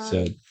mind.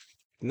 So,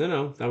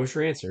 no, that was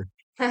your answer.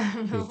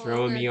 You're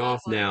throwing me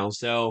off now.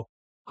 So,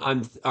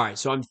 all right.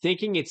 So I'm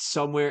thinking it's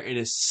somewhere in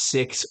a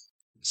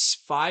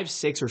 5,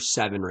 6, or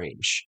 7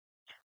 range.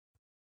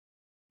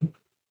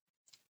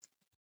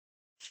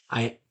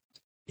 I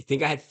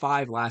think I had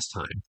 5 last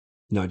time.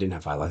 No, I didn't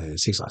have 5 last time. I had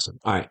 6 last time.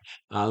 All right.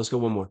 Let's go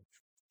one more.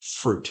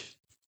 Fruit.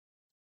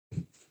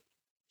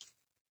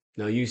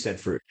 No, you said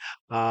fruit.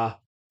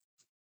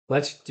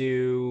 Let's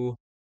do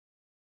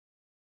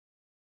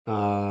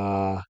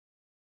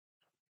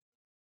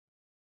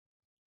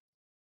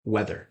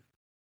weather.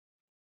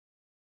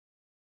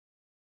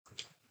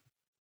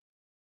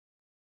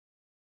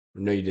 I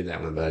know you did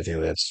that one, but I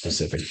think that's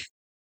specific.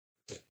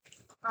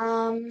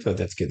 So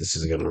that's good. This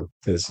is a good one.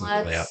 This is the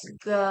layout. Let's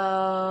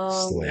go.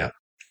 This is the layout.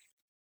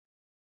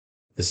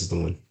 This is the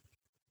one.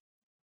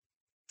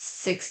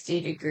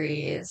 60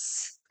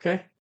 degrees.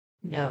 Okay.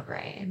 No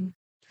rain.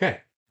 Okay.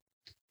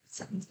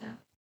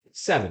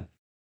 7.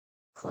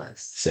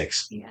 Close.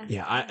 6. Yeah.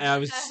 Yeah. I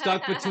was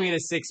stuck between a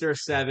 6 or a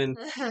 7.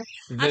 I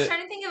was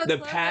trying to think of a Clone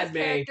Wars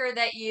character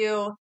that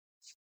you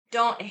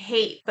don't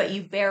hate, but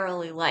you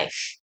barely like.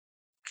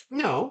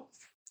 No.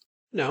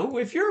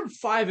 If you're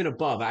 5 and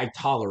above, I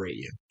tolerate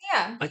you.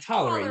 Yeah. I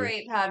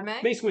tolerate you.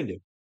 Padme. Mace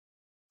Windu.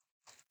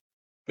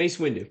 Does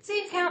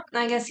he count?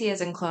 I guess he is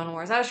in Clone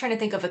Wars. I was trying to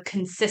think of a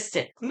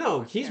consistent.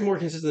 No, he's more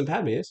consistent than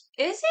Padme is.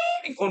 Is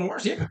he? In Clone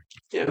Wars, yeah.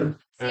 Yeah.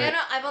 See, right.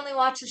 I've only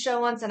watched the show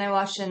once, and I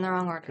watched it in the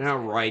wrong order. All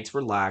right,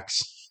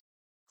 relax.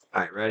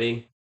 All right,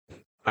 ready?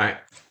 All right.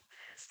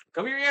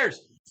 Cover your ears.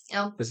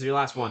 Oh. This is your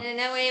last one.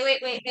 No,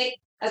 wait.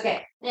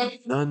 Okay.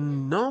 The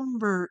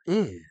number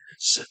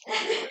is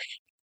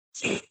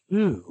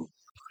 2.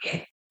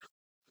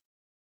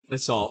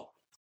 That's all.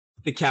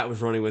 The cat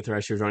was running with her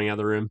as she was running out of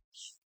the room.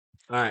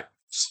 All right.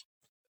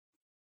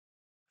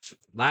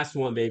 Last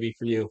one, baby,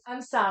 for you.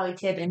 I'm sorry,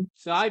 Tibbin.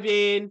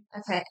 Bean.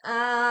 Okay.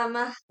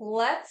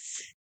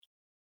 Let's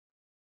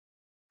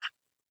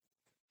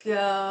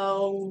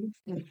go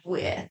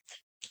with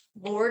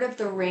Lord of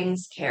the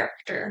Rings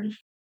character.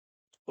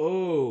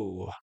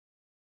 Oh.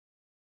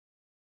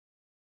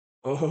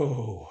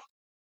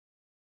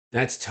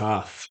 That's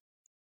tough.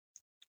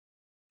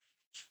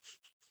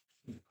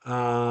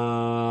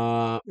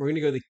 We're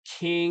gonna go the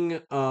king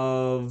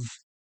of.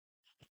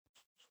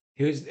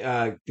 Who's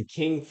the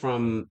king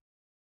from?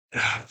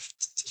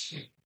 The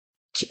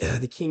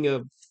king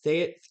of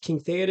King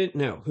Theoden?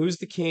 No, who's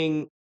the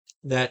king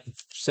that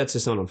sets the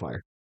sun on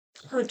fire?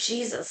 Oh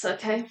Jesus!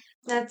 Okay,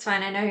 that's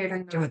fine. I know you're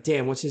talking about. God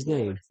damn, what's his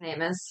name? What his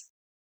name is?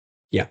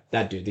 Yeah,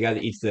 that dude. The guy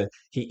that eats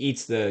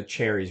the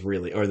cherries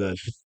really, or the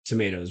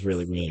tomatoes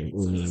really.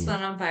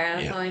 Sun on fire.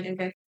 That's all I do.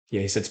 Okay.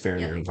 Yeah, he sets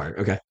Faramir on fire.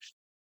 Okay.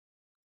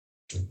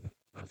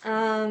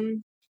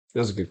 That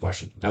was a good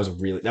question. That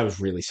was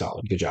really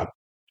solid. Good job.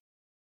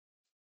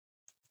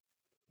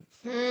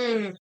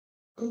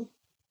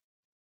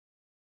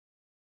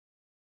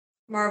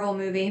 Marvel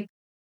movie.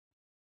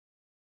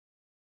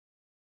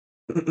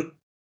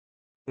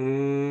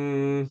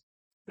 All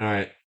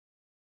right.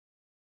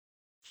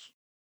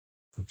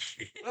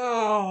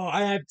 Oh,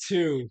 I have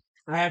two.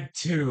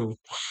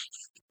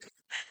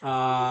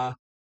 The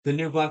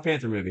new Black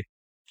Panther movie.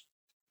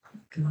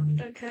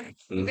 Okay.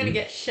 I'm gonna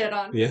get shit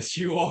on. Yes,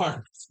 you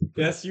are.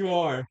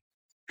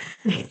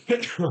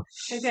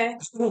 Okay.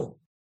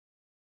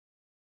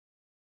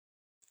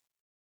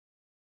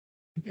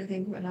 I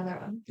think of another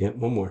one. Yeah,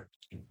 one more.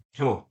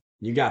 Come on.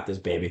 You got this,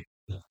 baby.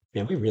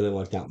 Yeah, we really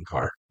lucked out in the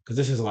car. Because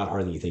this is a lot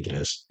harder than you think it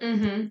is.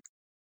 Mm-hmm.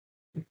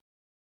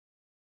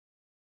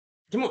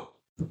 Come on.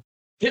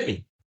 Hit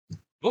me.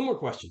 One more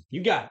question.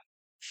 You got it.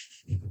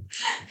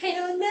 I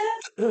don't know.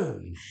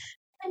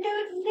 I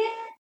don't know.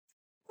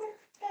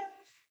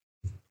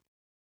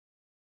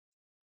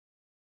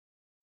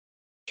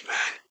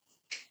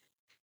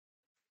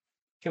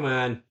 Come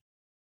on.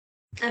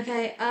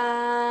 Okay,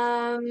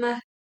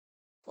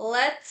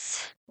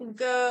 let's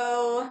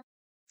go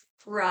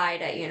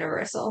ride at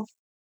Universal.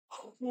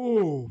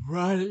 Oh,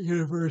 right at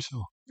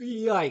Universal.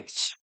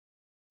 Yikes.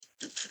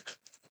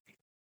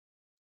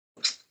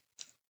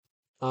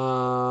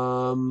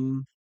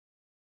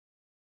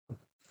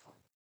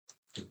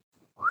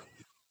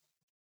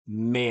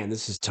 Man,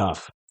 this is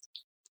tough.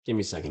 Give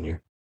me a second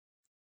here.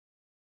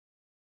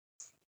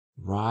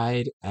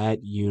 Ride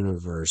at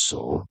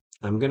Universal.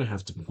 I'm gonna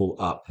have to pull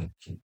up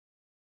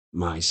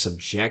my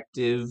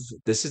subjective.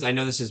 I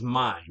know this is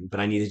mine, but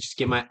I need to just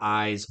get my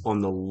eyes on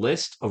the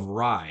list of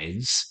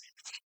rides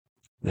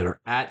that are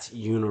at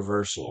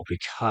Universal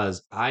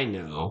because I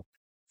know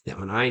that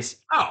when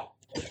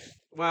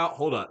well,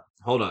 hold up,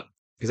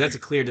 because that's a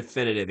clear,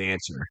 definitive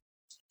answer.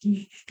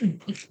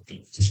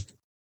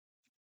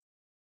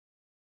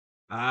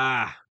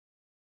 All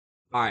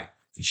right,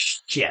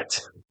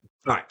 shit.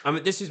 All right,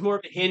 this is more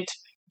of a hint.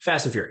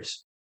 Fast and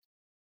Furious.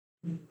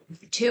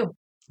 2.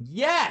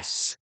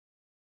 Yes.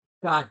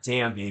 God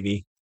damn,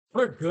 baby.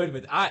 We're good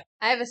with I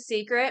have a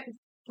secret.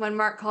 When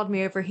Mark called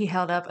me over, he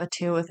held up a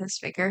 2 with his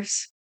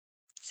fingers.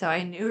 So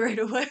I knew right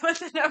away what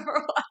the number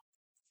was.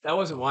 That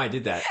wasn't why I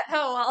did that.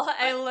 Oh, well,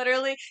 I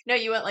literally... No,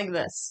 you went like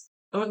this.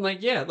 I went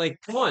like, yeah, like,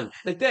 come on,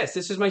 like this.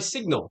 This is my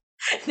signal.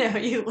 No,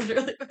 you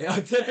literally...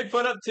 Did I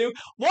put up 2?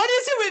 What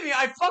is it with me?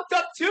 I fucked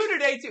up 2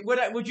 today. Too.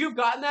 Would you have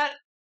gotten that?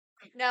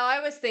 No, I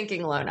was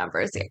thinking low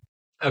numbers here.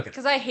 Okay.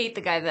 Because I hate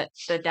the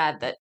dad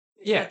that...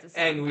 Yeah,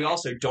 and we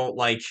also don't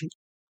like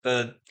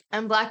the...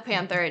 And Black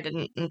Panther I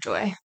didn't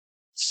enjoy.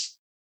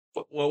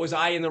 What was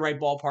I in the right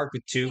ballpark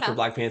with 2 for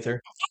Black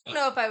Panther? I don't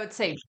know if I would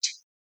say...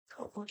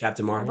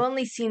 Captain Marvel? I've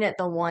only seen it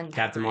the one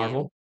Captain time.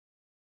 Marvel?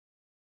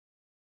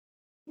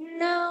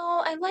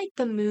 No, I like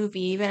the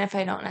movie, even if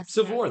I don't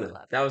necessarily Civil War, then.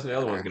 love it. That was the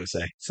other one I was going to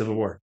say. Civil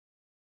War.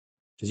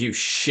 Because you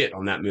shit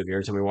on that movie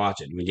every time we watch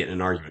it and we get in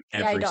an argument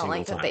every I don't single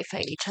like time. that they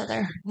fight each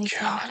other.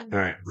 God. All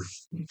right.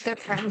 They're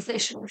friends. They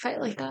shouldn't fight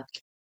like that.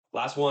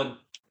 Last one.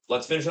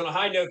 Let's finish on a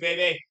high note,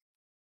 baby.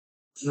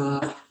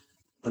 Let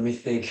me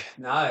think.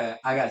 Now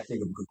I got to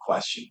think of a good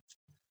question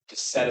to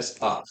set us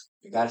up.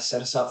 You got to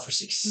set us up for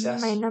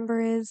success. My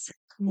number is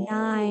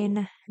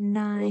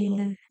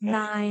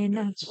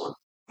 999.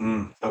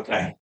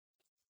 Okay.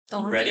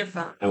 Don't look at your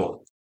phone. I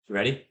won't. You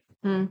ready?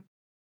 Hmm.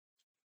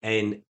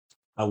 And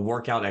a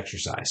workout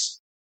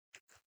exercise.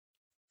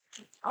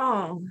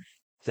 Oh.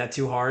 Is that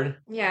too hard?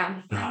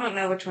 Yeah. I don't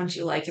know which ones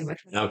you like and which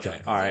ones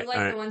Okay. All right. you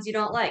like the ones you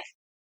don't like.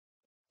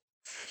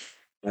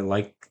 I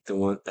like the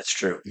one that's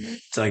true.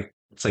 It's like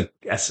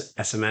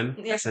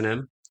SMM, Yeah.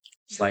 SNM.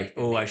 It's like,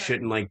 oh, I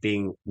shouldn't like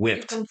being You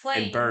whipped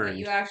complain, and burned, but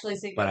you actually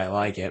think but I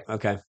like it.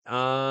 Okay.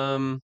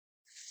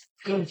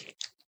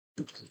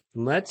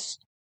 Let's.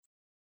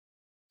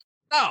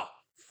 Oh,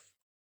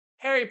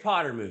 Harry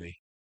Potter movie.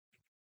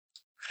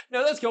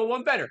 No, let's go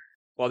one better.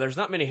 Well, there's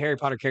not many Harry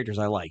Potter characters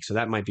I like, so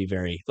that might be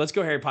very. Let's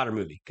go Harry Potter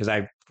movie because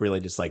I really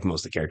dislike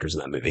most of the characters in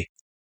that movie.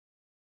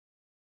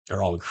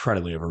 They're all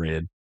incredibly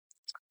overrated.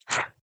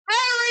 Harry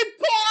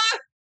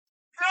Potter,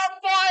 come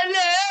on in.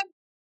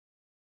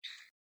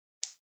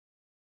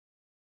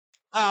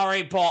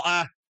 Harry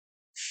Potter.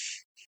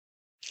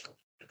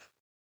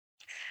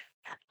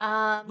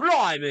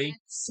 Blimey.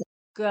 Let's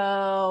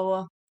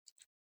go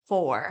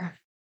 4.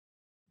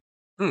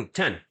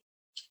 10.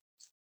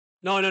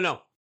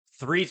 No.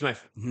 3's my...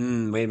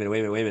 Wait a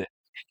minute.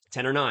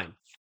 10 or 9.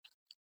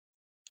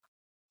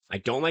 I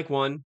don't like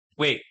 1.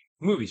 Wait,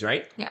 movies,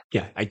 right? Yeah.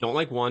 Yeah, I don't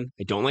like 1.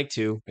 I don't like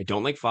 2. I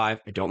don't like 5.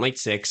 I don't like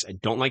 6. I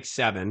don't like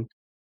 7.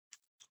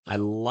 I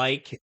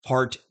like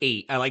part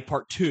 8. I like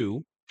part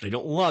 2. I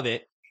don't love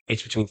it.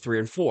 It's between 3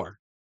 and 4.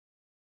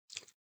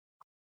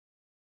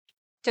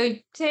 So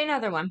say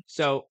another one.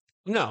 So,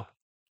 no.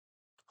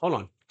 Hold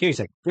on. Give me a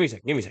sec.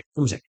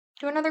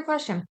 Do another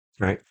question.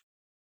 All right.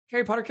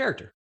 Harry Potter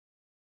character.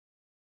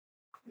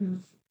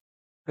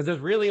 Because there's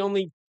really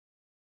only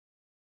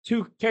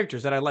 2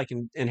 characters that I like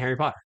in Harry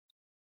Potter.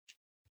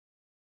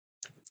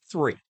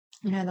 3.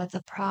 No, that's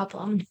a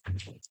problem.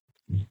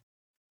 I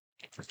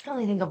can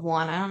only think of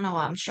 1. I don't know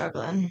why I'm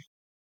struggling.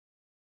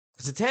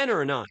 It's a 10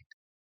 or a 9?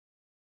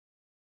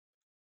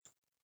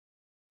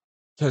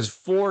 Because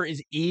 4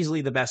 is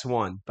easily the best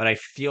one, but I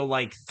feel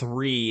like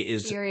 3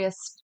 is... Sirius.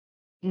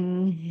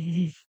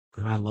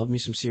 I love me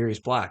some Sirius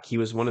Black. He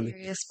was one of the...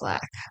 Sirius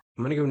Black.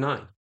 I'm going to go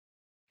 9.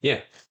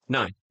 Yeah,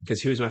 9.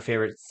 Because who's my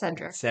favorite?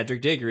 Cedric.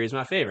 Cedric Diggory is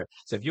my favorite.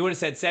 So if you would have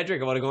said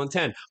Cedric, I would have gone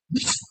 10.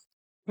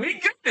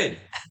 We good.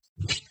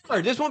 All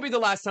right, this won't be the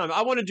last time.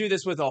 I want to do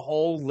this with a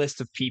whole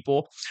list of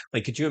people.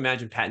 Like, could you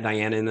imagine Pat and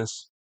Diana in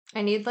this?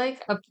 I need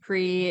like a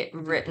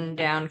pre-written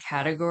down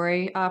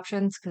category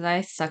options because I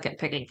suck at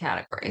picking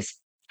categories.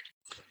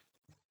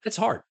 It's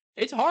hard.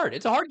 It's hard.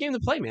 It's a hard game to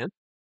play, man.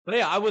 But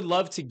yeah, I would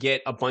love to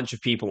get a bunch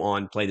of people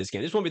on play this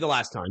game. This won't be the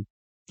last time.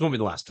 But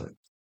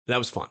that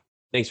was fun.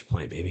 Thanks for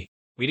playing, baby.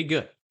 We did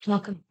good.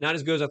 Welcome. Not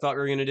as good as I thought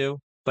we were going to do,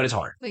 but it's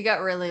hard. We got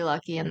really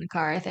lucky in the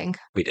car, I think.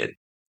 We did.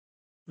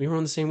 We were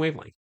on the same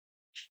wavelength.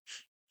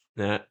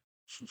 Yep.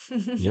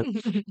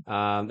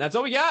 That's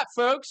all we got,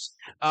 folks.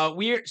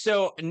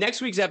 So next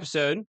week's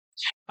episode,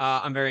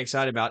 I'm very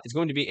excited about. It's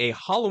going to be a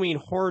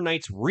Halloween Horror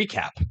Nights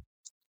recap.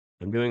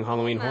 I'm doing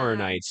Halloween Horror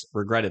Nights,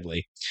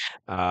 regrettably.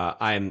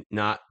 I'm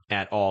not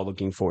at all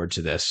looking forward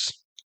to this.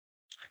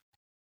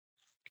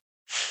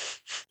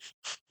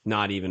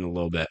 Not even a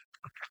little bit.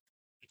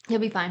 You'll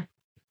be fine.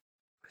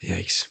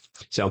 Yikes.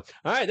 So,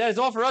 all right, that is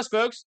all for us,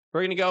 folks.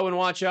 We're going to go and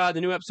watch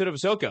the new episode of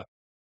Ahsoka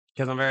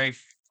because I'm very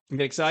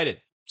excited.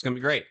 It's going to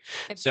be great.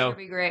 It's going to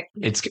be great.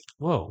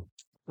 Whoa.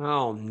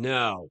 Oh,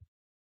 no.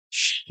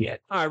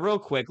 Shit. All right, real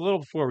quick, a little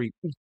before we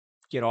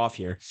get off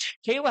here.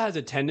 Kayla has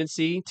a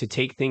tendency to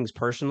take things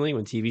personally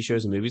when TV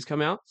shows and movies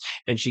come out,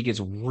 and she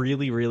gets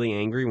really, really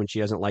angry when she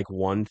doesn't like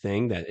one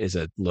thing that is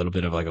a little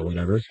bit of like a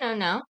whatever. Oh,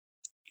 no.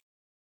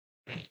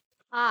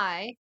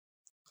 I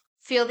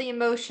feel the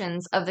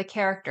emotions of the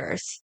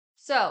characters.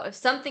 So if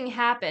something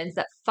happens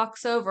that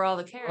fucks over all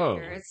the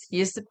characters,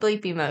 use the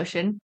bleepy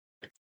motion.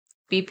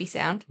 Beepy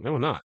sound. No,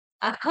 not.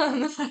 I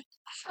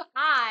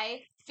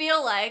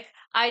feel like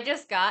I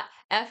just got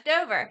effed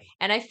over.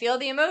 And I feel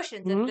the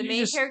emotions. If the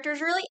main character's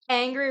really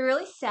angry,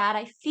 really sad,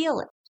 I feel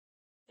it.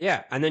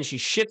 Yeah, and then she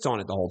shits on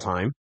it the whole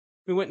time.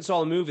 We went and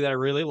saw a movie that I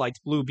really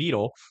liked, Blue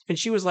Beetle, and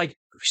she was like,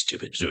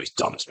 stupid, this movie's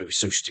dumb, this movie's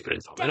so stupid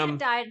and dumb.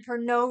 Dad died for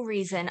no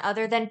reason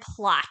other than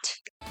plot.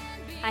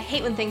 I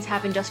hate when things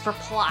happen just for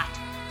plot.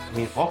 I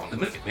mean,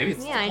 maybe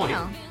it's I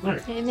know.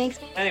 It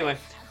makes me... Anyway,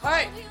 all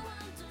right.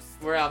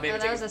 We're out, baby.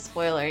 No, that was a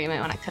spoiler. You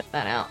might want to cut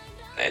that out.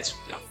 It's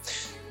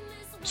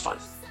fun.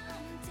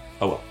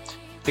 Oh, well.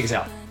 Take us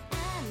out.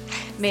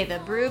 May the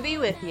brew be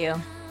with you.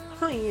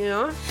 Oh,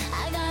 yeah.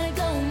 I gotta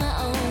go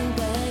my own